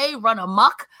astray, run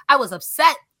amok. I was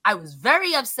upset. I was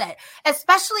very upset,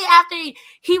 especially after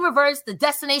he reversed the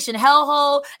Destination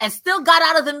Hellhole and still got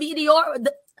out of the Meteor.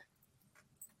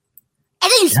 And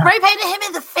then you spray painted him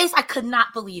in the face. I could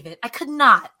not believe it. I could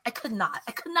not.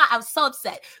 I was so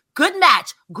upset. Good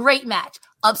match. Great match.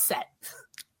 Upset.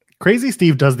 Crazy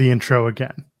Steve does the intro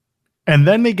again. And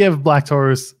then they give Black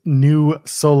Taurus new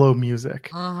solo music.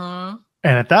 Mm-hmm.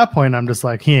 And at that point, I'm just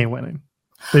like, he ain't winning.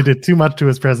 They did too much to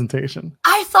his presentation.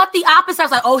 I thought the opposite. I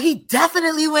was like, oh, he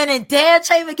definitely winning. Damn,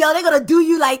 Trey Miguel, they're going to do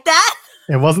you like that?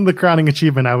 It wasn't the crowning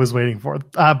achievement I was waiting for.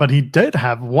 But he did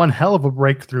have one hell of a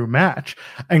breakthrough match.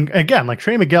 And again, like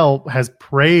Trey Miguel has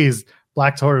praised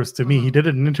Black Taurus to me. He did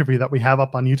an interview that we have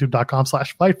up on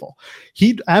youtube.com/Fightful.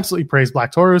 He absolutely praised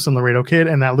Black Taurus and Laredo Kid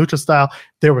and that lucha style.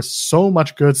 There was so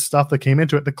much good stuff that came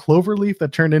into it. The cloverleaf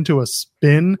that turned into a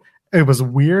spin, it was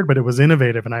weird, but it was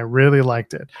innovative, and I really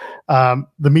liked it. The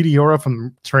Meteora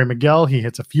from Trey Miguel, he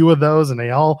hits a few of those, and they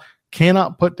all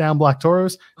cannot put down Black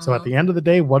Taurus. So at the end of the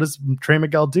day, what does Trey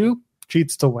Miguel do?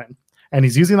 Cheats to win. And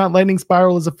he's using that lightning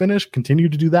spiral as a finish. Continue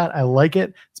to do that. I like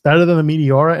it. It's better than the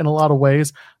Meteora in a lot of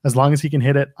ways. As long as he can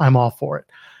hit it, I'm all for it.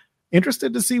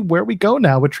 Interested to see where we go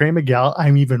now with Trey Miguel.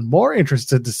 I'm even more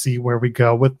interested to see where we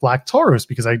go with Black Taurus,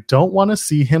 because I don't want to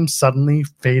see him suddenly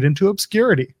fade into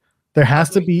obscurity. There has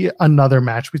to be another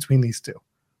match between these two.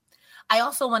 I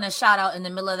also want to shout out in the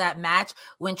middle of that match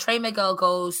when Trey Miguel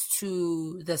goes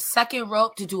to the second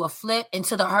rope to do a flip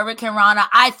into the Hurricane Rana.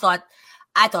 I thought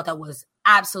that was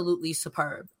absolutely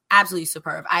superb. Absolutely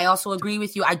superb. I also agree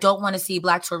with you. I don't want to see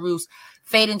Black Taurus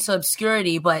fade into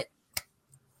obscurity, but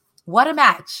what a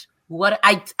match.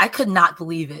 I could not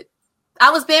believe it.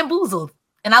 I was bamboozled,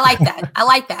 and I like that. I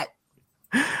like that.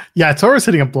 Yeah, Taurus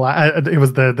hitting it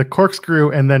was the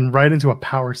corkscrew and then right into a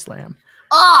power slam.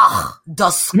 Oh,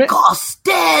 disgusted.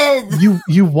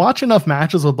 You watch enough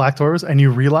matches with Black Taurus and you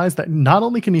realize that not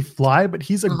only can he fly, but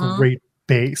he's a great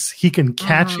base. He can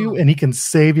catch you and he can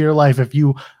save your life if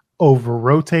you over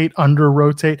rotate, under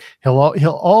rotate. He'll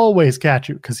always catch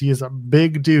you because he is a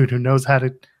big dude who knows how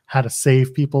to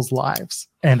save people's lives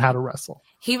and how to wrestle.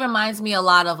 He reminds me a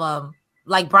lot of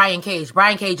like Brian Cage.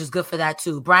 Brian Cage is good for that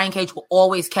too. Brian Cage will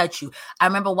always catch you. I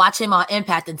remember watching him on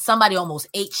Impact and somebody almost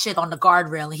ate shit on the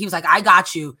guardrail and he was like, I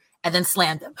got you, and then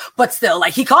slammed him. But still,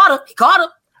 like, he caught him.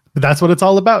 But that's what it's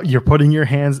all about. You're putting your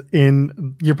life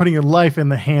in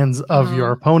the hands of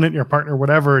your opponent, your partner,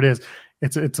 whatever it is.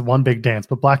 It's one big dance.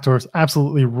 But Black Taurus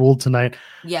absolutely ruled tonight.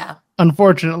 Yeah.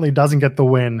 Unfortunately, doesn't get the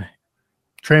win.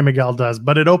 Trey Miguel does,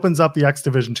 but it opens up the X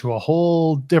Division to a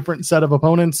whole different set of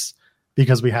opponents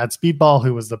because we had Speedball,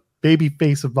 who was the baby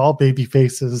face of all baby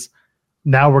faces.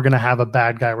 Now we're going to have a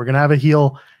bad guy. We're going to have a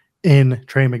heel in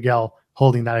Trey Miguel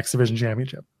holding that X Division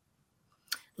championship.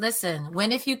 Listen,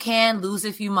 win if you can, lose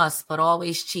if you must, but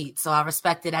always cheat. So I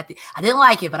respected I didn't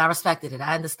like it, but I respected it.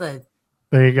 I understood.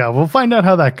 There you go. We'll find out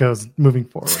how that goes moving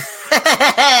forward.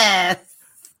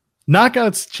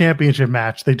 Knockouts championship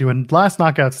match. They do a last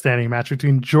knockout standing match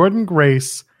between Jordynne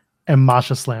Grace and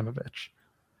Masha Slamovich.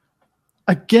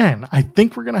 Again, I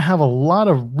think we're going to have a lot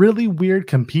of really weird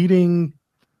competing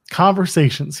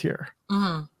conversations here.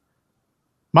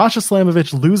 Masha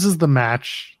Slamovich loses the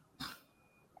match.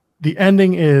 The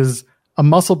ending is a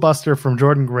muscle buster from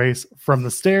Jordynne Grace from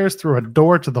the stairs through a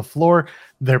door to the floor.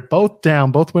 They're both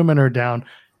down. Both women are down.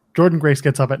 Jordynne Grace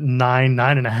gets up at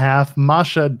 9.5.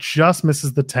 Masha just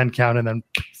misses the 10 count and then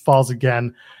falls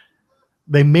again.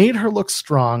 They made her look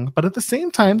strong, but at the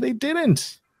same time, they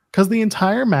didn't. Because the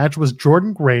entire match was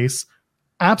Jordynne Grace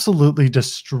absolutely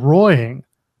destroying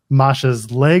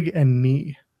Masha's leg and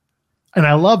knee. And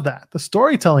I love that. The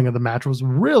storytelling of the match was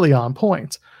really on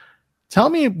point. Tell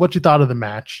me what you thought of the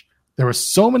match. There were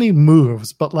so many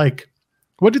moves, but like,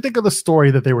 what do you think of the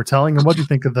story that they were telling? And what do you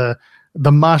think of the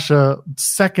Masha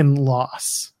second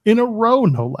loss in a row,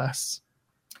 no less?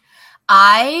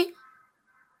 I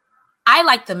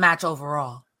like the match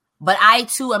overall, but I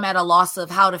too am at a loss of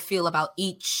how to feel about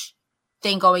each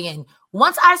thing going in.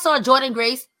 Once I saw Jordynne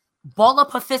Grace ball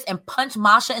up her fist and punch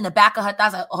Masha in the back of her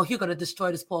thighs, like, oh, you're going to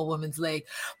destroy this poor woman's leg.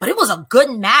 But it was a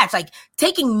good match, like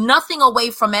taking nothing away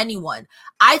from anyone.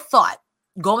 I thought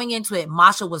going into it,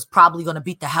 Masha was probably going to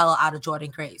beat the hell out of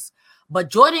Jordynne Grace.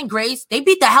 But Jordynne Grace, they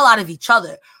beat the hell out of each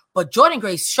other. But Jordynne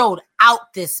Grace showed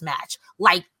out this match,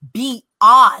 like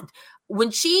beyond. When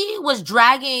Masha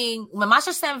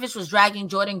Slamovich was dragging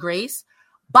Jordynne Grace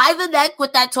by the neck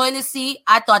with that toilet seat,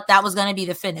 I thought that was going to be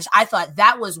the finish. I thought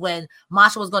that was when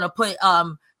Masha was going to put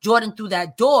Jordynne through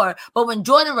that door. But when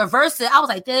Jordynne reversed it, I was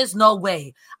like, there's no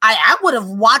way. I would have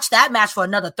watched that match for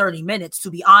another 30 minutes,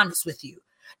 to be honest with you.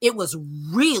 It was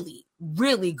really,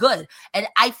 really good. And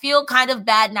I feel kind of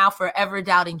bad now for ever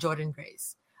doubting Jordynne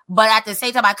Grace. But at the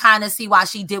same time, I kind of see why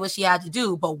she did what she had to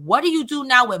do. But what do you do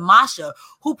now with Masha,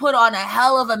 who put on a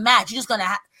hell of a match? You're just going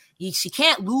to she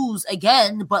can't lose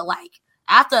again. But like,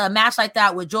 after a match like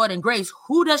that with Jordynne Grace,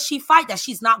 who does she fight that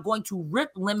she's not going to rip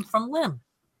limb from limb?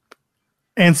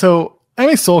 And so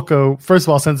Amy Solko, first of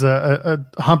all, sends a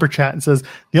Humper chat and says,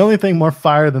 the only thing more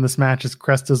fire than this match is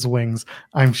Cresta's wings.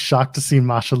 I'm shocked to see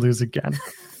Masha lose again.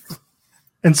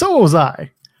 And so was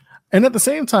I. And at the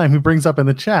same time, he brings up in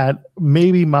the chat,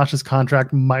 maybe Masha's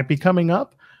contract might be coming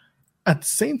up. At the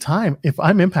same time, if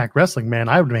I'm Impact Wrestling, man,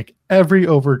 I would make every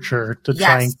overture to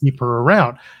try and keep her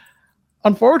around.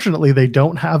 Unfortunately, they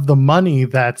don't have the money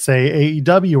that, say,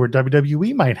 AEW or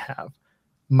WWE might have.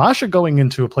 Masha going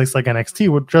into a place like NXT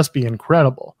would just be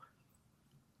incredible.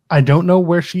 I don't know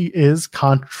where she is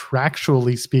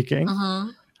contractually speaking.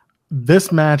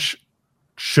 This match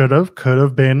could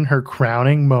have been her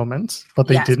crowning moment, but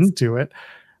they didn't do it.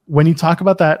 When you talk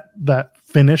about that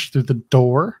finish through the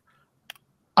door,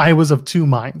 I was of two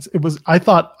minds. I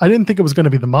didn't think it was going to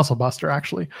be the Muscle Buster,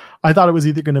 actually. I thought it was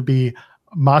either going to be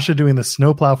Masha doing the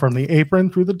snowplow from the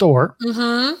apron through the door,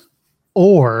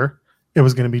 or it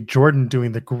was going to be Jordynne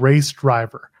doing the Grace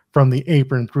Driver from the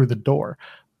apron through the door.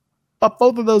 But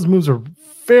both of those moves are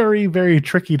very, very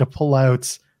tricky to pull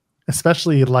out,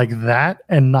 especially like that,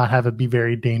 and not have it be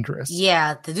very dangerous.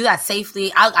 Yeah, to do that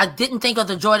safely. I didn't think of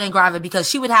the Jordynne Driver because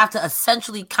she would have to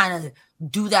essentially kind of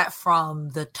do that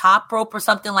from the top rope or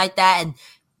something like that. And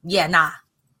yeah, nah.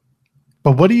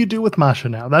 But what do you do with Masha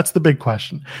now? That's the big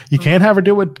question. You can't have her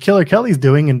do what Killer Kelly's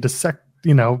doing and dissect,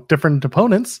 different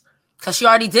opponents. Because she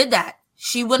already did that.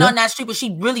 She went on that streak, but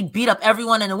she really beat up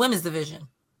everyone in the women's division.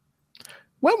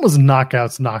 When was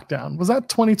Knockouts Knockdown? Was that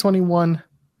 2021? I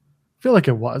feel like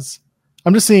it was.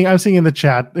 I'm seeing in the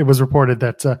chat, it was reported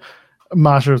that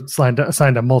Masha signed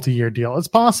a multi-year deal. It's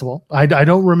possible. I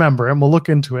don't remember, and we'll look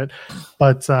into it.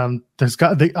 But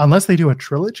unless they do a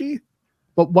trilogy.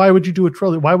 But why would you do a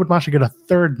trilogy? Why would Masha get a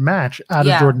third match out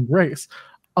of Jordynne Grace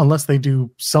unless they do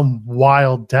some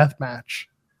wild death match?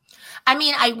 I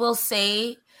mean, I will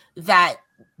say that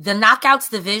the Knockouts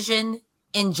division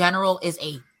in general is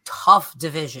a tough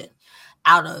division.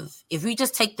 If we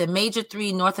just take the major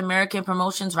 3 North American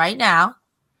promotions right now,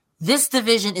 this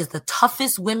division is the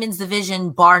toughest women's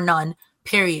division, bar none,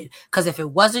 period. Because if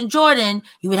it wasn't Jordynne,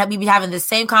 we'd be having the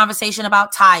same conversation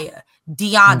about Taya,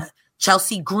 Deanna,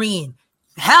 Chelsea Green,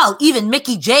 hell, even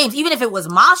Mickie James. Even if it was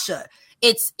Masha,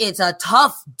 it's a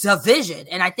tough division.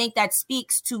 And I think that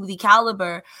speaks to the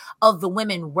caliber of the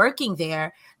women working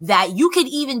there, that you could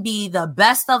even be the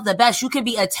best of the best. You could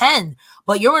be a 10,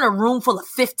 but you're in a room full of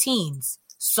 15s.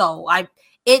 So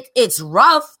it's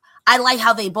rough. I like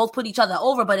how they both put each other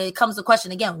over, but it comes to the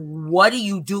question again, what do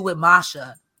you do with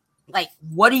Masha? Like,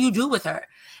 what do you do with her?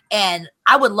 And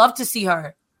I would love to see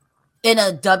her in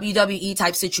a WWE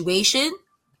type situation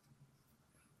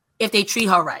if they treat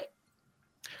her right.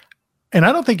 And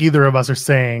I don't think either of us are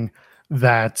saying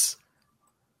that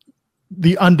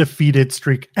the undefeated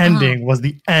streak ending was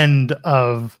the end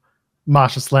of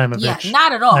Masha Slamovich. Yeah,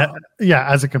 not at all.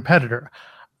 As a competitor.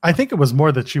 I think it was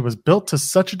more that she was built to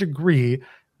such a degree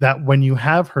that when you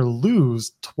have her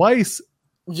lose twice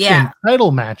in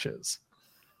title matches,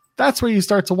 that's where you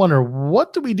start to wonder,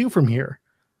 what do we do from here?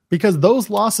 Because those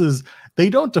losses, they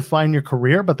don't define your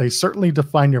career, but they certainly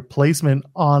define your placement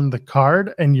on the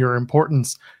card and your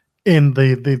importance in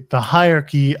the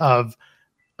hierarchy of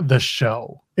the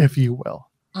show, if you will.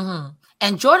 Mm-hmm.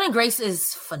 And Jordynne Grace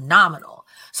is phenomenal.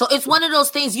 So it's one of those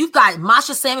things. You've got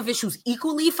Masha Slamovich, who's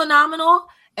equally phenomenal,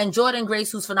 and Jordynne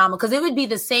Grace, who's phenomenal. Because it would be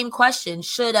the same question.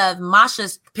 Should have Masha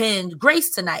pinned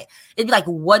Grace tonight? It'd be like,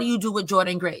 what do you do with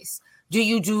Jordynne Grace? Do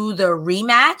you do the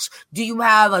rematch? Do you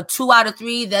have a 2 out of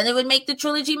 3? Then it would make the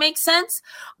trilogy make sense.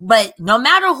 But no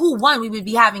matter who won, we would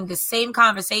be having the same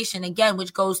conversation again,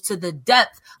 which goes to the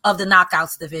depth of the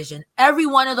Knockouts division. Every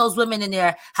one of those women in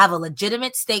there have a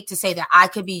legitimate stake to say that I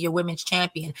could be your women's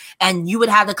champion. And you would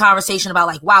have the conversation about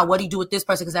like, wow, what do you do with this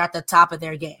person? Because they're at the top of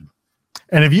their game.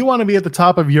 And if you want to be at the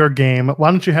top of your game,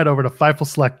 why don't you head over to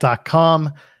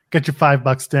FightfulSelect.com, get your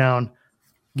 $5 down.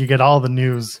 You get all the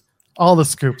news, all the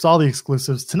scoops, all the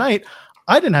exclusives. Tonight,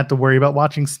 I didn't have to worry about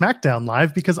watching SmackDown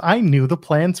live because I knew the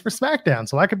plans for SmackDown.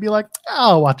 So I could be like,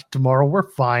 I'll watch it tomorrow.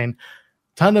 We're fine.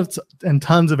 Tons of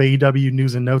AEW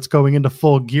news and notes going into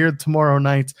Full Gear tomorrow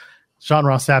night. Sean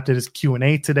Ross Sapp did his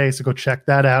Q&A today, so go check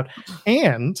that out.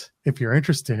 And if you're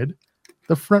interested,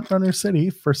 the frontrunner city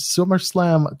for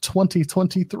SummerSlam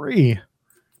 2023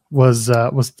 was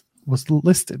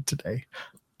listed today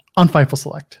on Fightful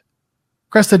Select.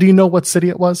 Cresta, do you know what city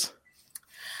it was?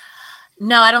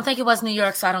 No, I don't think it was New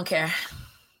York, so I don't care.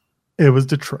 It was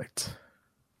Detroit.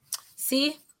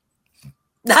 See?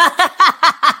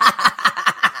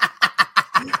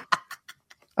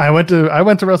 I went to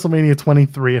WrestleMania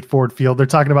 23 at Ford Field. They're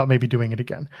talking about maybe doing it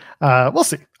again. We'll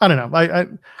see. I don't know.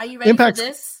 Are you ready for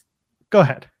this? Go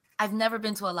ahead. I've never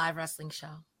been to a live wrestling show.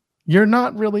 You're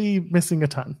not really missing a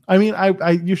ton. I mean,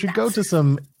 you should go to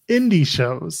some indie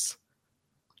shows.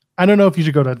 I don't know if you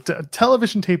should go to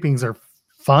television tapings are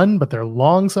fun, but they're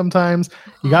long sometimes.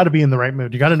 You got to be in the right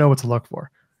mood. You got to know what to look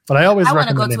for. But I always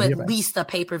recommend want to go to at least a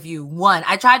pay-per-view one.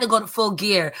 I tried to go to Full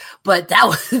Gear, but that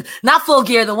was not Full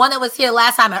Gear. The one that was here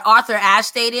last time at Arthur Ashe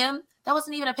Stadium, that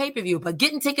wasn't even a pay-per-view. But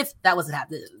getting tickets, that wasn't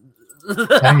happening.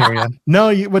 I hear you.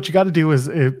 No, what you got to do is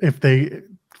if they,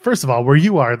 first of all, where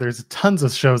you are, there's tons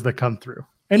of shows that come through.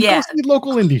 And go see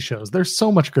local indie shows. There's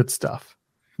so much good stuff.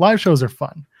 Live shows are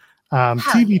fun.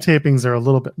 TV tapings are a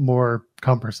little bit more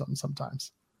cumbersome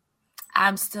sometimes.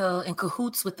 I'm still in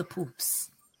cahoots with the poops.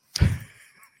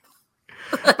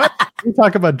 We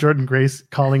talk about Jordynne Grace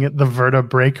calling it the Verta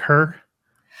break her.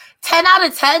 10 out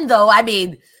of 10, though. I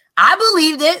mean, I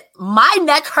believed it. My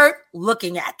neck hurt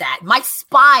looking at that. My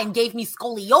spine gave me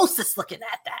scoliosis looking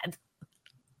at that.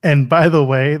 And by the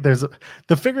way, there's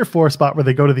the figure 4 spot where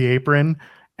they go to the apron,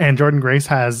 and Jordynne Grace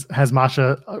has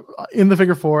Masha in the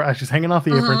figure 4 as she's hanging off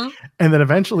the apron. And then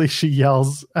eventually she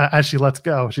yells as she lets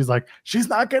go. She's like, she's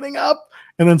not getting up.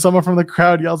 And then someone from the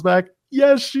crowd yells back,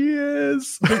 yes, she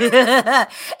is.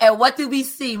 And what do we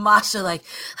see? Masha like,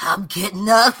 I'm getting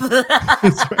up.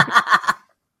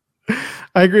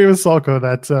 I agree with Salko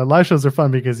that live shows are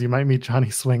fun because you might meet Johnny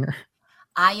Swinger.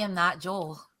 I am not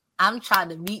Joel. I'm trying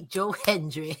to meet Joe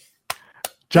Hendry.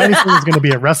 Johnny Swinger is going to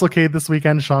be at WrestleCade this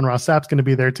weekend. Sean Ross Sapp's going to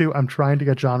be there too. I'm trying to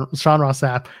get Sean Ross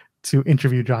Sapp to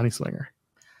interview Johnny Swinger.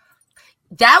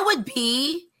 That would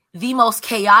be the most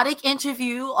chaotic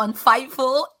interview on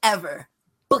Fightful ever.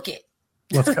 Book it.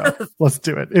 Let's go. Let's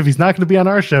do it. If he's not going to be on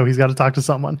our show, he's got to talk to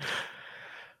someone.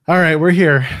 All right, we're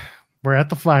here. We're at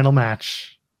the final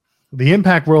match. The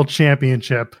Impact World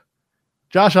Championship.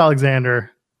 Josh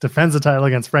Alexander defends the title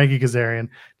against Frankie Kazarian.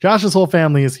 Josh's whole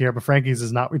family is here, but Frankie's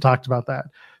is not. We talked about that.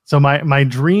 So my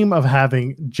dream of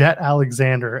having Jet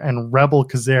Alexander and Rebel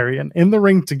Kazarian in the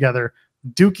ring together,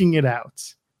 duking it out.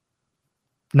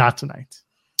 Not tonight.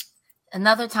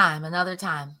 Another time.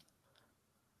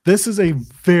 This is a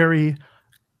very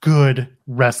good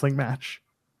wrestling match.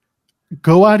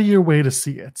 Go out of your way to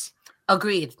see it.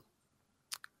 Agreed.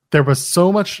 There was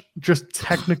so much just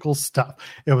technical stuff.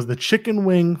 It was the chicken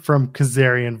wing from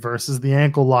Kazarian versus the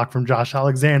ankle lock from Josh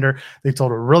Alexander. They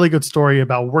told a really good story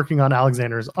about working on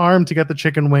Alexander's arm to get the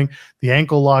chicken wing. The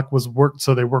ankle lock was worked,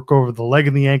 so they work over the leg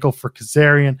and the ankle for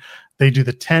Kazarian. They do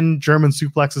the 10 German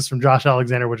suplexes from Josh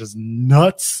Alexander, which is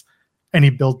nuts. And he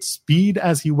built speed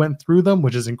as he went through them,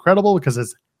 which is incredible because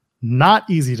it's not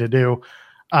easy to do.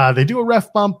 They do a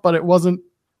ref bump, but it wasn't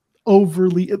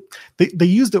overly... They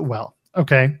used it well.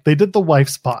 Okay, they did the wife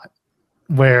spot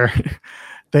where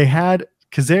they had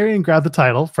Kazarian grab the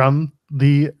title from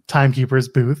the timekeeper's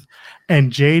booth, and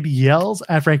Jade yells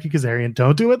at Frankie Kazarian,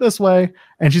 "Don't do it this way."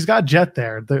 And she's got Jet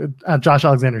there, Josh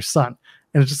Alexander's son,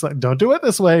 and it's just like, "Don't do it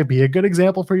this way. Be a good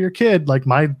example for your kid, like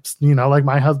my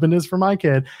husband is for my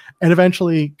kid." And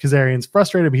eventually, Kazarian's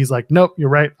frustrated, but he's like, "Nope, you're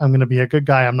right. I'm going to be a good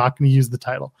guy. I'm not going to use the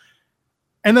title."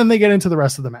 And then they get into the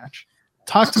rest of the match.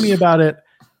 Talk to me about it.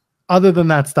 Other than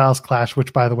that Styles Clash,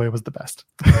 which, by the way, was the best.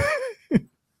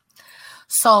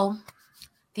 So,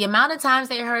 the amount of times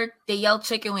they yelled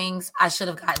chicken wings, I should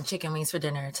have gotten chicken wings for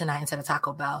dinner tonight instead of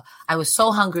Taco Bell. I was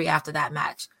so hungry after that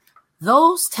match.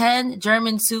 Those 10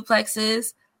 German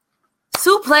suplexes,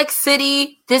 Suplex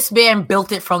City, this man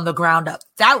built it from the ground up.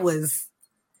 That was...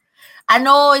 I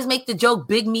know I always make the joke,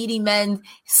 big meaty men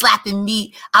slapping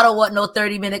meat. I don't want no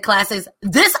 30-minute classes.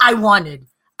 This I wanted.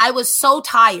 I was so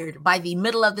tired by the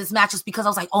middle of this match just because I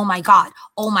was like, oh my God.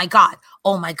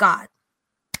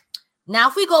 Now,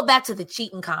 if we go back to the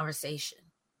cheating conversation,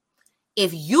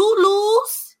 if you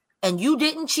lose and you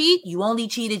didn't cheat, you only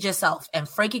cheated yourself. And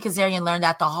Frankie Kazarian learned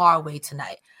that the hard way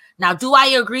tonight. Now, do I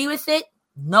agree with it?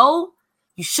 No,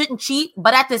 you shouldn't cheat.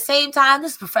 But at the same time,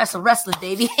 this is professional wrestling,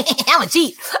 baby. I'm a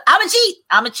cheat.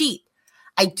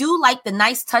 I do like the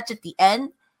nice touch at the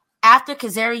end after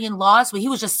Kazarian lost, where he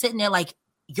was just sitting there like,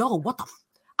 yo, what the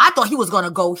I thought he was going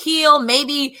to go heel.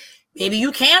 Maybe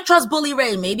you can't trust Bully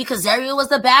Ray. Maybe Kazarian was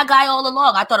the bad guy all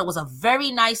along. I thought it was a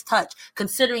very nice touch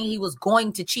considering he was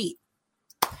going to cheat.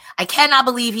 I cannot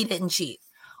believe he didn't cheat.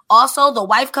 Also, the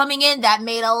wife coming in, that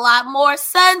made a lot more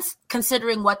sense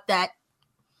considering what that...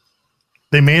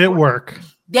 They made it work.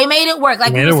 Like we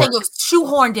were saying, it was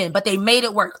shoehorned in, but they made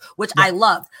it work, which I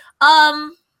loved.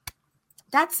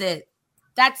 That's it.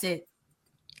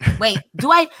 Wait,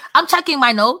 I'm checking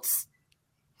my notes.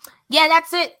 Yeah,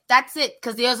 that's it.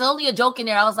 Because there's only a joke in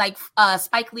there. I was like,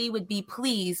 Spike Lee would be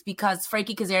pleased because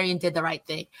Frankie Kazarian did the right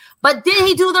thing. But did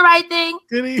he do the right thing?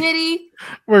 Did he?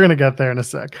 We're going to get there in a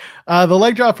sec. The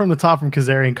leg drop from the top from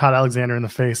Kazarian caught Alexander in the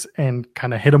face and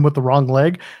kind of hit him with the wrong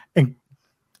leg. And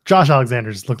Josh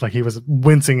Alexander just looked like he was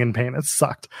wincing in pain. It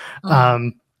sucked.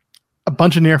 A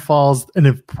bunch of near falls, an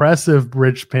impressive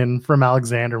bridge pin from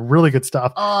Alexander. Really good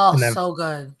stuff. Oh, so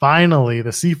good. Finally,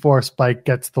 the C4 spike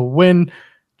gets the win.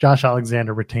 Josh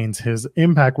Alexander retains his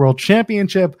Impact World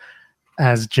Championship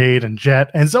as Jade and Jet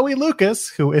and Zoe Lucas,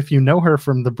 who, if you know her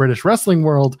from the British wrestling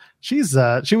world, she was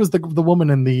the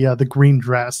woman in the green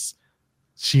dress.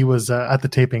 She was at the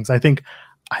tapings. I think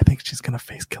she's gonna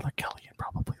face Killer Kelly and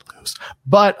probably lose.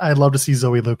 But I'd love to see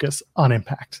Zoe Lucas on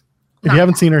Impact. If you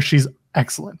haven't seen her, she's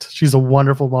excellent. She's a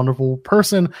wonderful, wonderful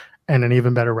person and an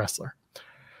even better wrestler.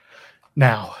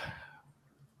 Now,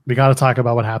 we got to talk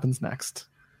about what happens next.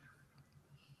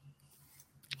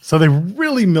 So they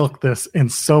really milk this in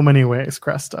so many ways,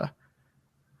 Cresta.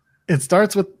 It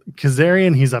starts with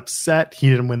Kazarian. He's upset.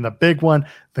 He didn't win the big one.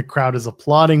 The crowd is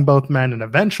applauding both men. And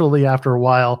eventually, after a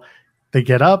while, they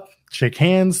get up, shake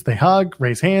hands, they hug,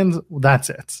 raise hands.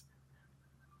 That's it.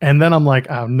 And then I'm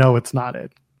like, oh, no, it's not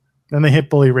it. Then they hit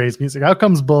Bully Ray's music. Out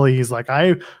comes Bully. He's like,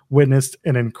 I witnessed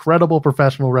an incredible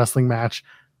professional wrestling match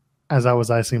as I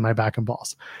was icing my back and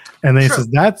balls. And then he says,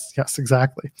 yes,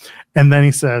 exactly. And then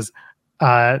he says,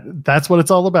 That's what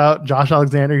it's all about. Josh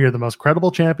Alexander, you're the most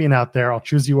credible champion out there. I'll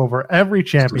choose you over every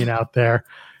champion out there.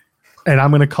 And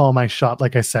I'm going to call my shot.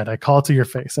 Like I said, I call it to your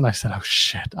face. And I said, oh,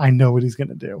 shit, I know what he's going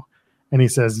to do. And he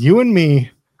says, you and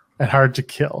me at Hard to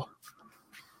Kill.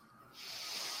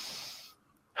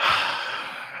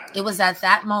 It was at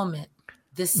that moment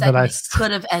this segment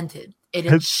could have ended.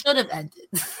 It should have ended.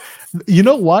 You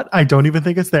know what? I don't even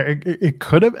think it's there. It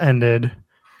could have ended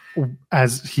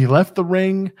as he left the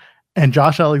ring and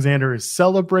Josh Alexander is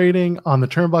celebrating on the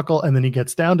turnbuckle, and then he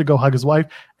gets down to go hug his wife,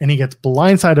 and he gets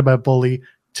blindsided by Bully,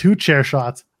 2 chair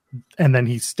shots, and then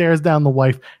he stares down the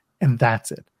wife, and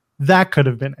that's it. That could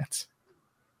have been it.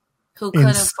 Who could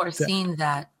have foreseen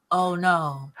that? Oh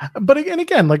no! But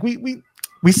again, like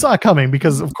we saw it coming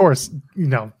because, of course,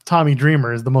 Tommy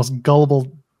Dreamer is the most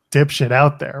gullible dipshit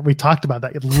out there. We talked about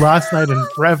that last night and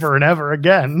forever and ever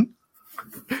again.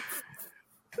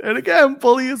 And again,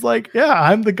 Bully is like, yeah,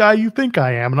 I'm the guy you think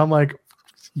I am. And I'm like,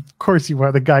 of course you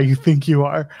are the guy you think you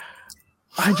are.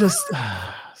 I just,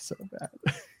 so bad.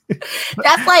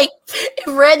 That's like, if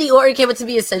Randy Orton came up to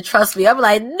me and said, trust me, I'm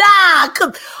like, nah.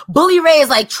 Bully Ray is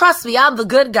like, trust me, I'm the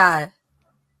good guy.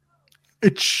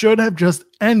 It should have just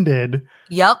ended.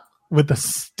 Yep. With the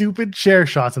stupid chair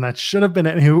shots. And that should have been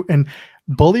it. And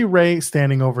Bully Ray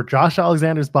standing over Josh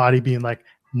Alexander's body being like,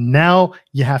 now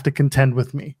you have to contend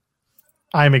with me.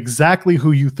 I'm exactly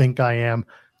who you think I am.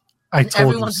 I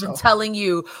told Everyone's you so. Been telling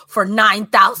you for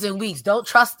 9,000 weeks, don't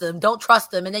trust them. Don't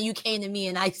trust them. And then you came to me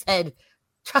and I said,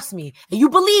 trust me. And you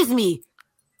believed me.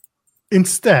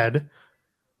 Instead,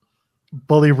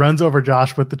 Bully runs over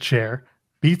Josh with the chair,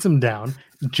 beats him down.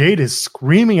 Jade is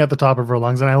screaming at the top of her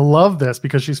lungs. And I love this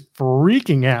because she's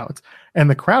freaking out. And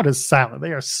the crowd is silent.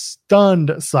 They are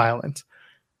stunned silent.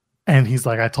 And he's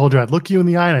like, I told you I'd look you in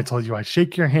the eye. And I told you I'd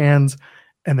shake your hands.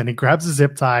 And then he grabs a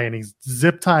zip tie and he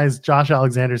zip ties Josh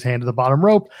Alexander's hand to the bottom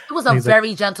rope. It was a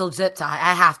very gentle zip tie,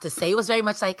 I have to say. It was very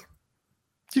much like...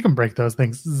 You can break those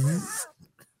things.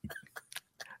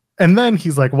 And then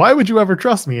he's like, why would you ever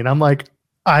trust me? And I'm like,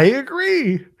 I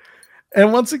agree.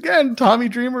 And once again, Tommy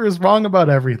Dreamer is wrong about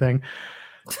everything.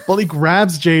 Well, he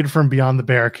grabs Jade from beyond the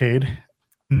barricade.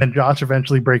 And then Josh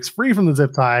eventually breaks free from the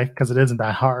zip tie because it isn't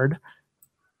that hard.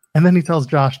 And then he tells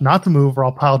Josh not to move or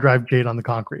I'll pile drive Jade on the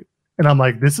concrete. And I'm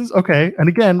like, this is okay. And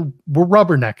again, we're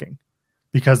rubbernecking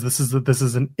because this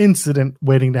is an incident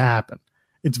waiting to happen.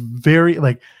 It's very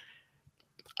like,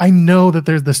 I know that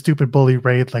there's the stupid Bully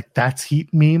Ray, like that's heat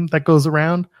meme that goes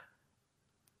around.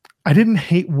 I didn't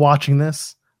hate watching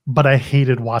this, but I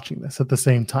hated watching this at the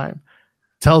same time.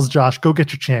 Tells Josh, go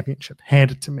get your championship,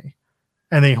 hand it to me.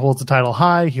 And then he holds the title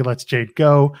high. He lets Jade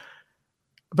go.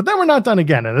 But then we're not done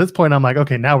again. At this point, I'm like,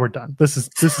 okay, now we're done. This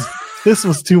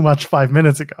was too much 5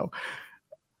 minutes ago.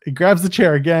 He grabs the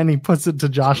chair again. He puts it to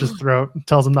Josh's throat and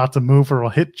tells him not to move or he'll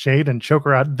hit Jade and choke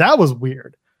her out. That was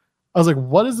weird. I was like,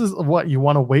 what is this? What, you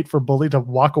want to wait for Bully to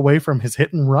walk away from his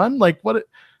hit and run? Like, what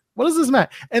is this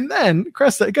match? And then,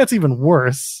 Cresta, it gets even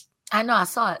worse. I know, I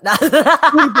saw it.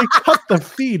 They cut the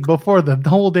feed before the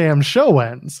whole damn show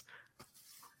ends.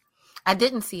 I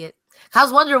didn't see it. I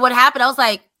was wondering what happened. I was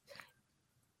like,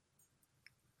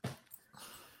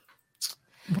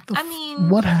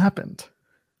 what happened?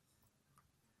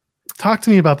 Talk to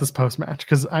me about this post-match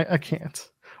because I can't.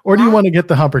 Or do you want to get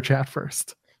the Humper Chat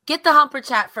first? Get the Humper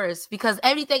Chat first because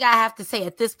everything I have to say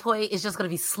at this point is just going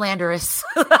to be slanderous.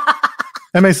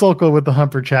 M.A. Sokol with the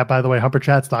Humper Chat, by the way,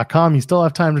 humperchats.com. You still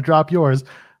have time to drop yours.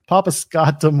 Papa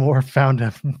Scott D'Amore found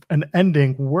an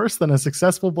ending worse than a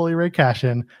successful Bully Ray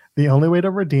cash-in. The only way to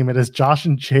redeem it is Josh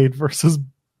and Jade versus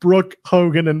Brooke,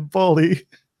 Hogan, and Bully.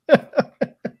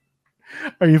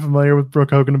 Are you familiar with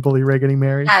Brooke Hogan and Bully Ray getting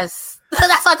married? Yes.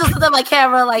 That's why I just looked at my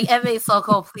camera like, M.A.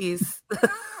 Sokol, please.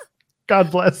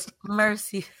 God bless.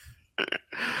 Mercy.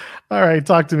 All right,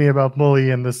 talk to me about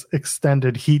Bully in this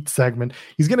extended heat segment.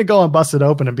 He's going to go and bust it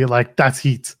open and be like, that's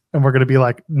heat. And we're going to be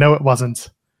like, no, it wasn't.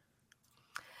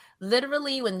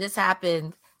 Literally, when this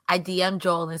happened, I DM'd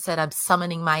Joel and said, I'm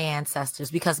summoning my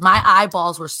ancestors because my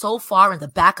eyeballs were so far in the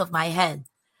back of my head.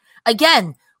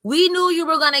 Again, we knew you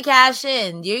were going to cash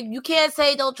in. You can't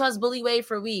say don't trust Bully Ray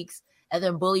for weeks. And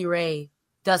then Bully Ray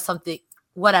does something,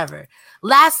 whatever.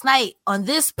 Last night on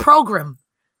this program,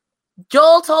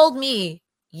 Joel told me,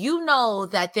 you know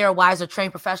that their wives are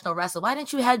trained professional wrestlers. Why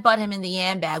didn't you headbutt him in the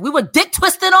yam bag? We were dick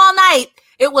twisting all night.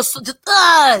 It was just,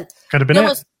 could have been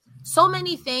it. So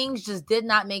many things just did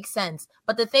not make sense.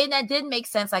 But the thing that did make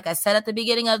sense, like I said at the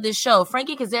beginning of this show,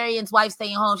 Frankie Kazarian's wife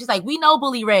staying home. She's like, we know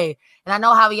Bully Ray, and I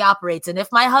know how he operates. And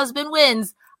if my husband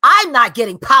wins, I'm not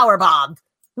getting power bombed.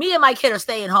 Me and my kid are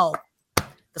staying home.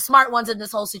 The smart ones in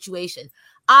this whole situation.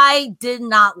 I did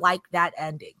not like that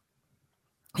ending.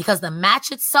 because the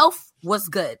match itself was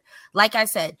good. Like I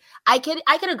said, I can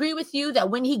agree with you that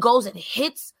when he goes and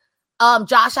hits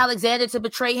Josh Alexander to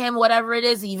betray him, whatever it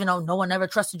is, even though no one ever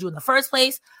trusted you in the first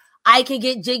place, I can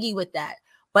get jiggy with that.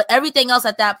 But everything else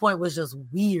at that point was just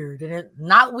weird. And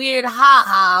not weird,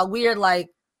 weird like,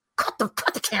 cut the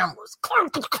cameras,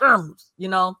 you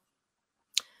know?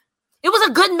 It was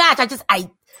a good match.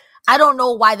 I don't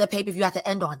know why the pay-per-view had to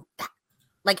end on that.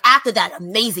 Like, after that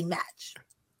amazing match.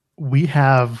 We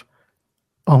have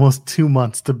almost 2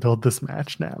 months to build this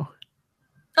match now.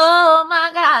 Oh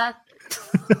my God.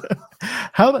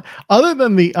 How other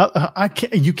than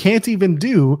you can't even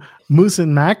do Moose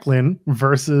and Macklin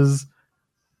versus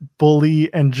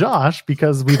Bully and Josh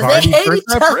because we've already burnt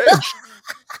that bridge.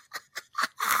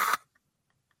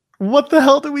 What the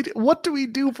hell do we do? What do we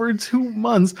do for 2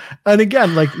 months? And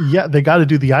again, like, yeah, they got to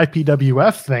do the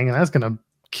IPWF thing, and that's going to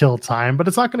kill time, but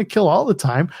it's not going to kill all the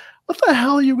time. What the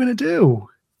hell are you going to do?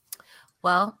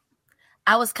 Well,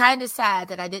 I was kind of sad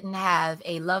that I didn't have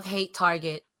a love-hate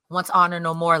target once Honor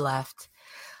No More left.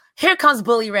 Here comes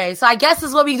Bully Ray. So I guess this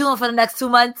is what we're doing for the next 2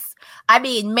 months. I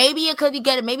mean, maybe it could be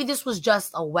good. Maybe this was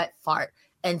just a wet fart.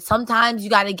 And sometimes you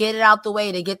got to get it out the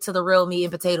way to get to the real meat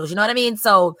and potatoes. You know what I mean?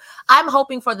 So I'm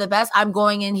hoping for the best. I'm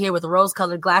going in here with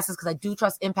rose-colored glasses because I do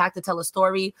trust Impact to tell a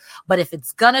story. But if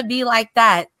it's going to be like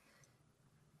that.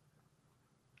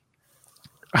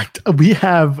 We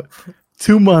have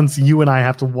 2 months you and I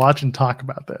have to watch and talk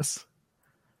about this.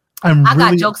 I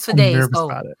got jokes for days.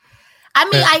 About it. I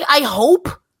mean,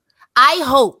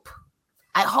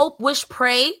 I hope, wish,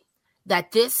 pray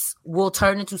that this will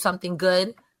turn into something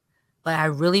good. But I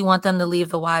really want them to leave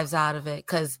the wives out of it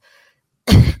because.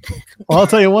 Well, I'll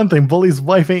tell you one thing: Bully's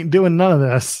wife ain't doing none of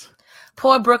this.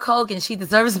 Poor Brooke Hogan, she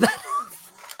deserves better.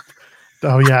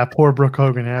 Oh yeah, poor Brooke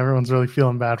Hogan. Everyone's really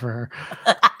feeling bad for her.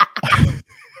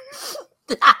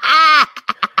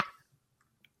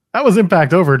 That was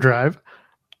Impact Overdrive.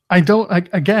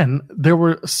 Again, there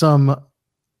were some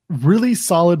really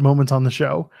solid moments on the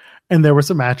show, and there were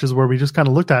some matches where we just kind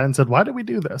of looked at it and said, "Why did we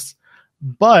do this?"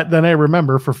 But then I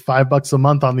remember for $5 a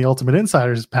month on the Ultimate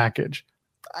Insiders package,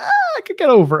 I could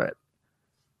get over it.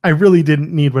 I really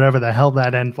didn't need whatever the hell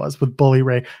that end was with Bully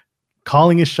Ray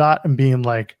calling his shot and being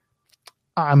like,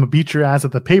 "I'm gonna beat your ass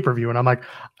at the pay-per-view," and I'm like,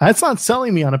 "That's not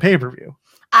selling me on a pay-per-view."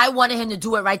 I wanted him to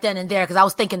do it right then and there because I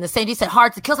was thinking the same. He said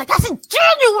hard to kill. Like, that's in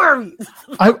January.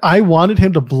 I wanted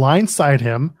him to blindside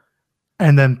him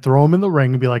and then throw him in the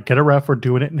ring and be like, "Get a ref, we're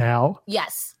doing it now."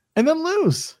 Yes. And then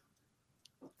lose.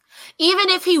 Even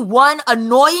if he won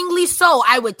annoyingly so,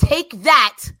 I would take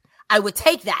that. I would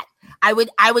take that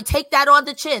on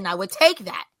the chin. I would take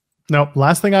that. No,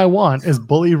 last thing I want is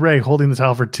Bully Ray holding the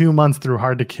title for 2 months through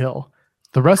Hard to Kill.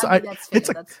 The rest, that's fair.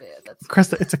 That's fair.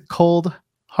 Krista, it's a cold,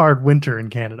 hard winter in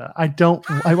Canada. I want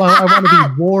to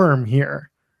be warm here.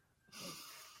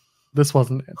 This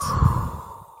wasn't it.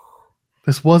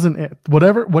 This wasn't it.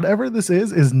 Whatever this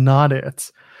is not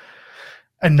it.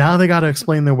 And now they got to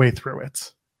explain their way through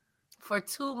it. For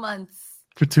 2 months.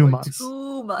 For 2 months.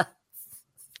 2 months.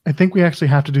 I think we actually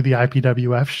have to do the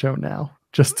IPWF show now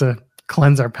just to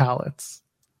cleanse our palates.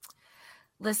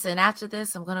 Listen, after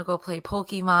this, I'm going to go play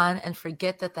Pokemon and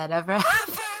forget that ever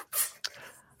happened.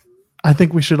 I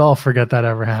think we should all forget that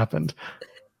ever happened.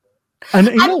 And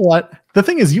you know what? The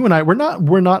thing is, you and I, we're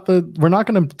not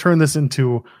going to turn this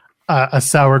into a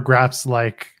Sour Graps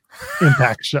like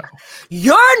Impact show.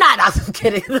 You're not. I'm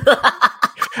kidding.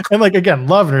 And like, again,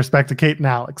 love and respect to Kate and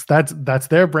Alex. That's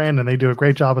their brand and they do a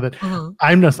great job with it. Mm-hmm.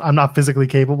 I'm not physically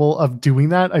capable of doing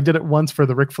that. I did it once for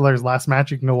the Ric Flair's last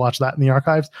match. You can go watch that in the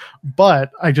archives,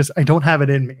 but I don't have it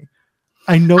in me.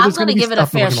 I know I'm there's going to be give it a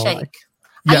fair shake.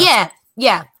 Like.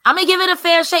 Yeah. I'm going to give it a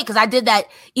fair shake because I did that.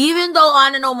 Even though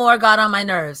Honor No More got on my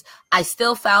nerves, I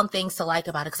still found things to like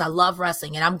about it because I love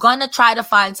wrestling and I'm going to try to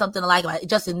find something to like about it.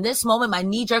 Just in this moment, my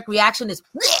knee-jerk reaction is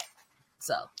bleh!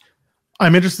 So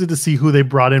I'm interested to see who they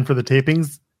brought in for the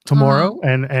tapings tomorrow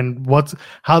and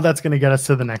how that's going to get us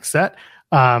to the next set.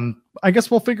 I guess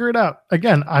we'll figure it out.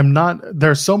 Again,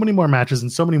 there's so many more matches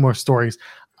and so many more stories.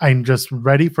 I'm just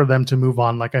ready for them to move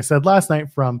on. Like I said last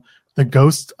night, from the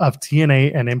ghost of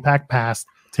TNA and Impact Past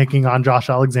taking on Josh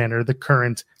Alexander, the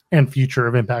current and future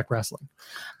of Impact Wrestling.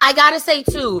 I got to say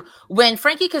too, when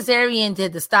Frankie Kazarian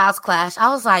did the Styles Clash, I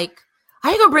was like,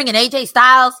 are you going to bring in AJ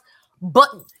Styles? But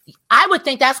I would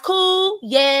think that's cool.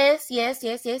 Yes.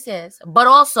 But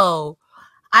also,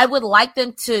 I would like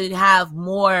them to have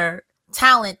more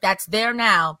talent that's there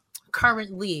now,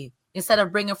 currently, instead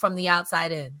of bringing from the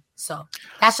outside in. So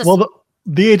that's just... Well,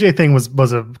 the AJ thing was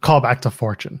a callback to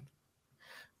Fortune.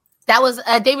 That was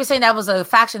they were saying that was a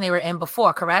faction they were in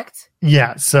before, correct?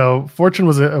 Yeah. So Fortune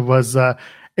was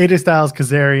AJ Styles,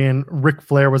 Kazarian, Ric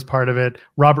Flair was part of it,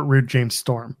 Robert Roode, James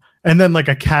Storm, and then like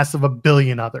a cast of a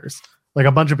billion others. Like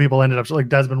a bunch of people ended up, like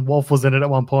Desmond Wolfe was in it at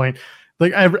one point.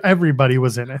 Like everybody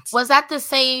was in it. Was that the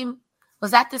same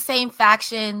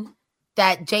faction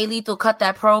that Jay Lethal cut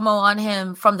that promo on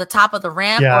him from the top of the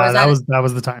ramp? Yeah, or that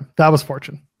was the time. That was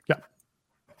Fortune. Yeah.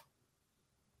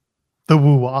 The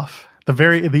woo off.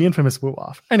 The infamous woo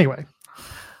off. Anyway,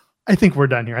 I think we're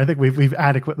done here. I think we've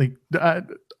adequately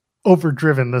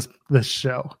overdriven this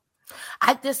show.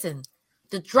 Listen,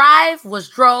 the drive was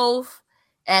drove,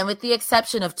 and with the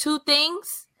exception of two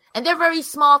things, and they're very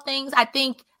small things, I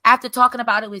think after talking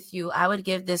about it with you, I would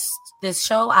give this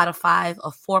show out of 5 a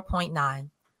 4.9.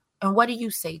 And what do you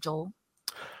say, Joel?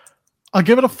 I'll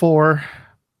give it a 4.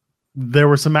 There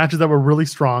were some matches that were really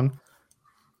strong.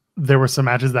 There were some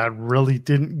matches that really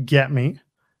didn't get me.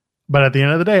 But at the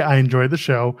end of the day, I enjoyed the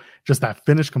show. Just that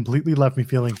finish completely left me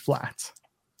feeling flat.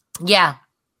 Yeah.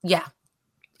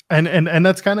 And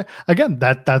that's kind of, again,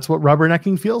 that's what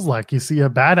rubbernecking feels like. You see a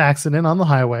bad accident on the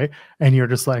highway and you're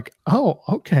just like, oh,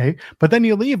 okay. But then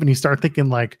you leave and you start thinking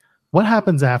like, what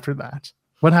happens after that?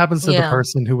 What happens to the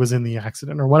person who was in the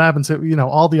accident, or what happens to,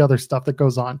 all the other stuff that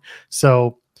goes on?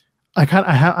 So I'm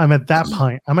at that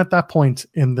point. I'm at that point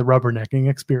in the rubbernecking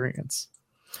experience.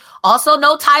 Also,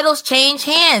 no titles change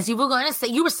hands. You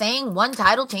were saying one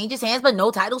title changes hands, but no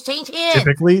titles change hands.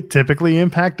 Typically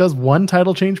Impact does one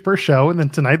title change per show, and then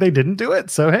tonight they didn't do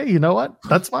it. So hey, you know what?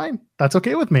 That's fine. That's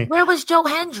okay with me. Where was Joe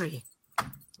Hendry?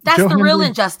 That's the real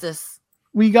injustice.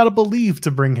 We got to believe to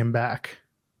bring him back.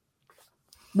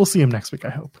 We'll see him next week, I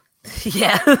hope.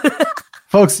 Yeah.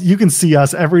 Folks, you can see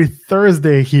us every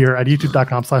Thursday here at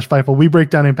youtube.com/Fightful. We break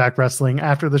down Impact Wrestling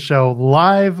after the show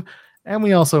live, and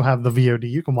we also have the VOD.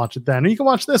 You can watch it then, or you can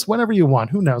watch this whenever you want.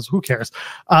 Who knows? Who cares?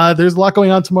 There's a lot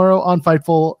going on tomorrow on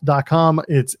Fightful.com.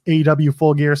 It's AEW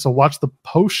Full Gear, so watch the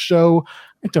post show.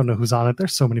 I don't know who's on it.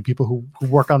 There's so many people who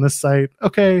work on this site.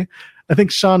 Okay, I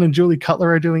think Sean and Julie Cutler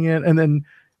are doing it, and then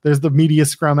there's the media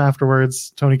scrum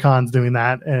afterwards. Tony Khan's doing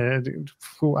that. And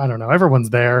I don't know.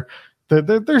 Everyone's there.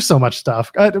 There's so much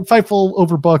stuff. Fightful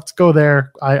Overbooked. Go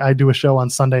there. I do a show on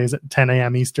Sundays at 10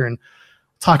 a.m. Eastern.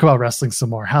 Talk about wrestling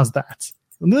some more. How's that?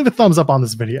 And leave a thumbs up on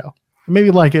this video. Maybe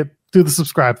like it. Do the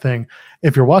subscribe thing.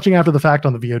 If you're watching after the fact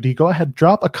on the VOD, go ahead.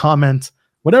 Drop a comment.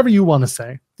 Whatever you want to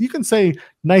say. You can say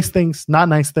nice things, not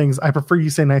nice things. I prefer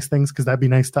you say nice things because that'd be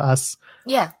nice to us.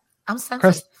 Yeah. I'm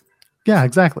sensitive. Yeah,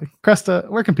 exactly. Cresta,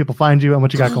 where can people find you and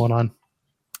what you got going on?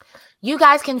 You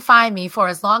guys can find me for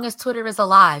as long as Twitter is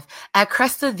alive at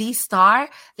Cresta the Star.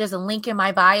 There's a link in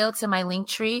my bio to my link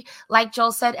tree. Like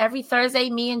Joel said, every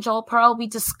Thursday, me and Joel Pearl, we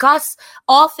discuss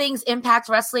all things Impact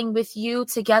Wrestling with you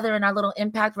together in our little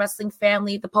Impact Wrestling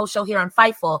family, the post show here on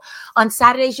Fightful. On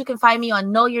Saturdays, you can find me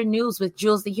on Know Your News with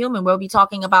Jules the Human, where we'll be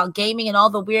talking about gaming and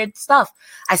all the weird stuff.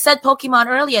 I said Pokemon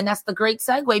earlier, and that's the great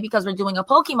segue because we're doing a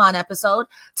Pokemon episode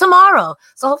tomorrow.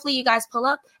 So hopefully you guys pull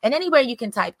up, and anywhere you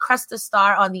can type Cresta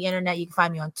Star on the internet. You can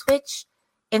find me on Twitch,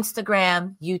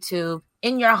 Instagram, YouTube,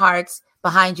 in your hearts,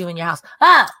 behind you in your house.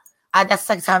 That's the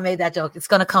second time I made that joke. It's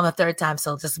going to come a third time,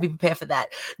 so just be prepared for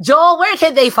that. Joel, where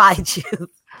can they find you?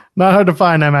 Not hard to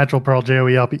find. I'm at Joel Pearl,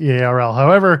 JoelPearl.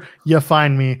 However you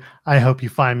find me, I hope you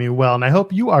find me well, and I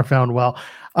hope you are found well.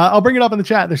 I'll bring it up in the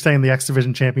chat. They're saying the X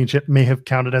Division Championship may have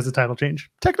counted as a title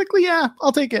change. Technically, yeah,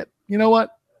 I'll take it. You know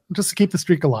what? Just to keep the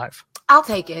streak alive. I'll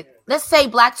take it. Let's say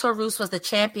Black Taurus was the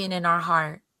champion in our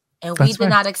heart. And we did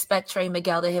not expect Trey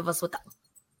Miguel to hit us with that.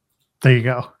 There you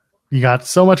go. You got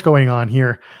so much going on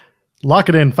here. Lock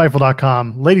it in,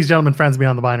 Fightful.com. Ladies, gentlemen, friends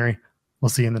beyond the binary. We'll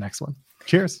see you in the next one.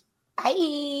 Cheers.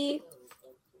 Bye.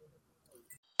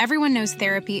 Everyone knows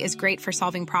therapy is great for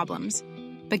solving problems.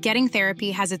 But getting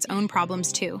therapy has its own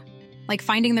problems too. Like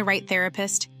finding the right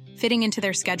therapist, fitting into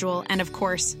their schedule, and of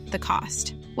course, the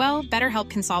cost. Well, BetterHelp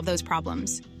can solve those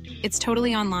problems. It's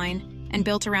totally online and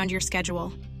built around your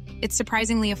schedule. It's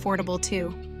surprisingly affordable,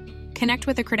 too. Connect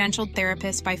with a credentialed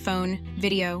therapist by phone,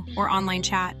 video, or online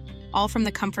chat, all from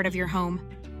the comfort of your home.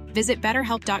 Visit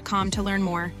BetterHelp.com to learn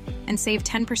more and save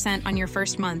 10% on your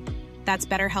first month. That's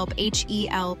BetterHelp,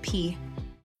 H-E-L-P.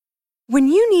 When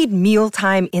you need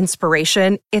mealtime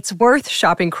inspiration, it's worth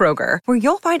shopping Kroger, where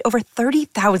you'll find over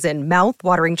 30,000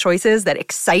 mouth-watering choices that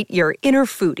excite your inner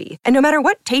foodie. And no matter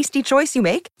what tasty choice you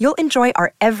make, you'll enjoy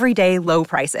our everyday low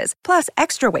prices, plus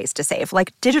extra ways to save,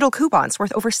 like digital coupons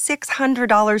worth over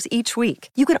 $600 each week.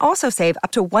 You can also save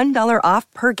up to $1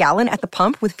 off per gallon at the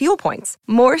pump with fuel points.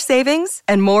 More savings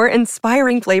and more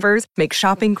inspiring flavors make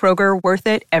shopping Kroger worth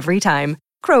it every time.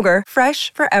 Kroger,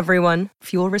 fresh for everyone.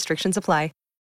 Fuel restrictions apply.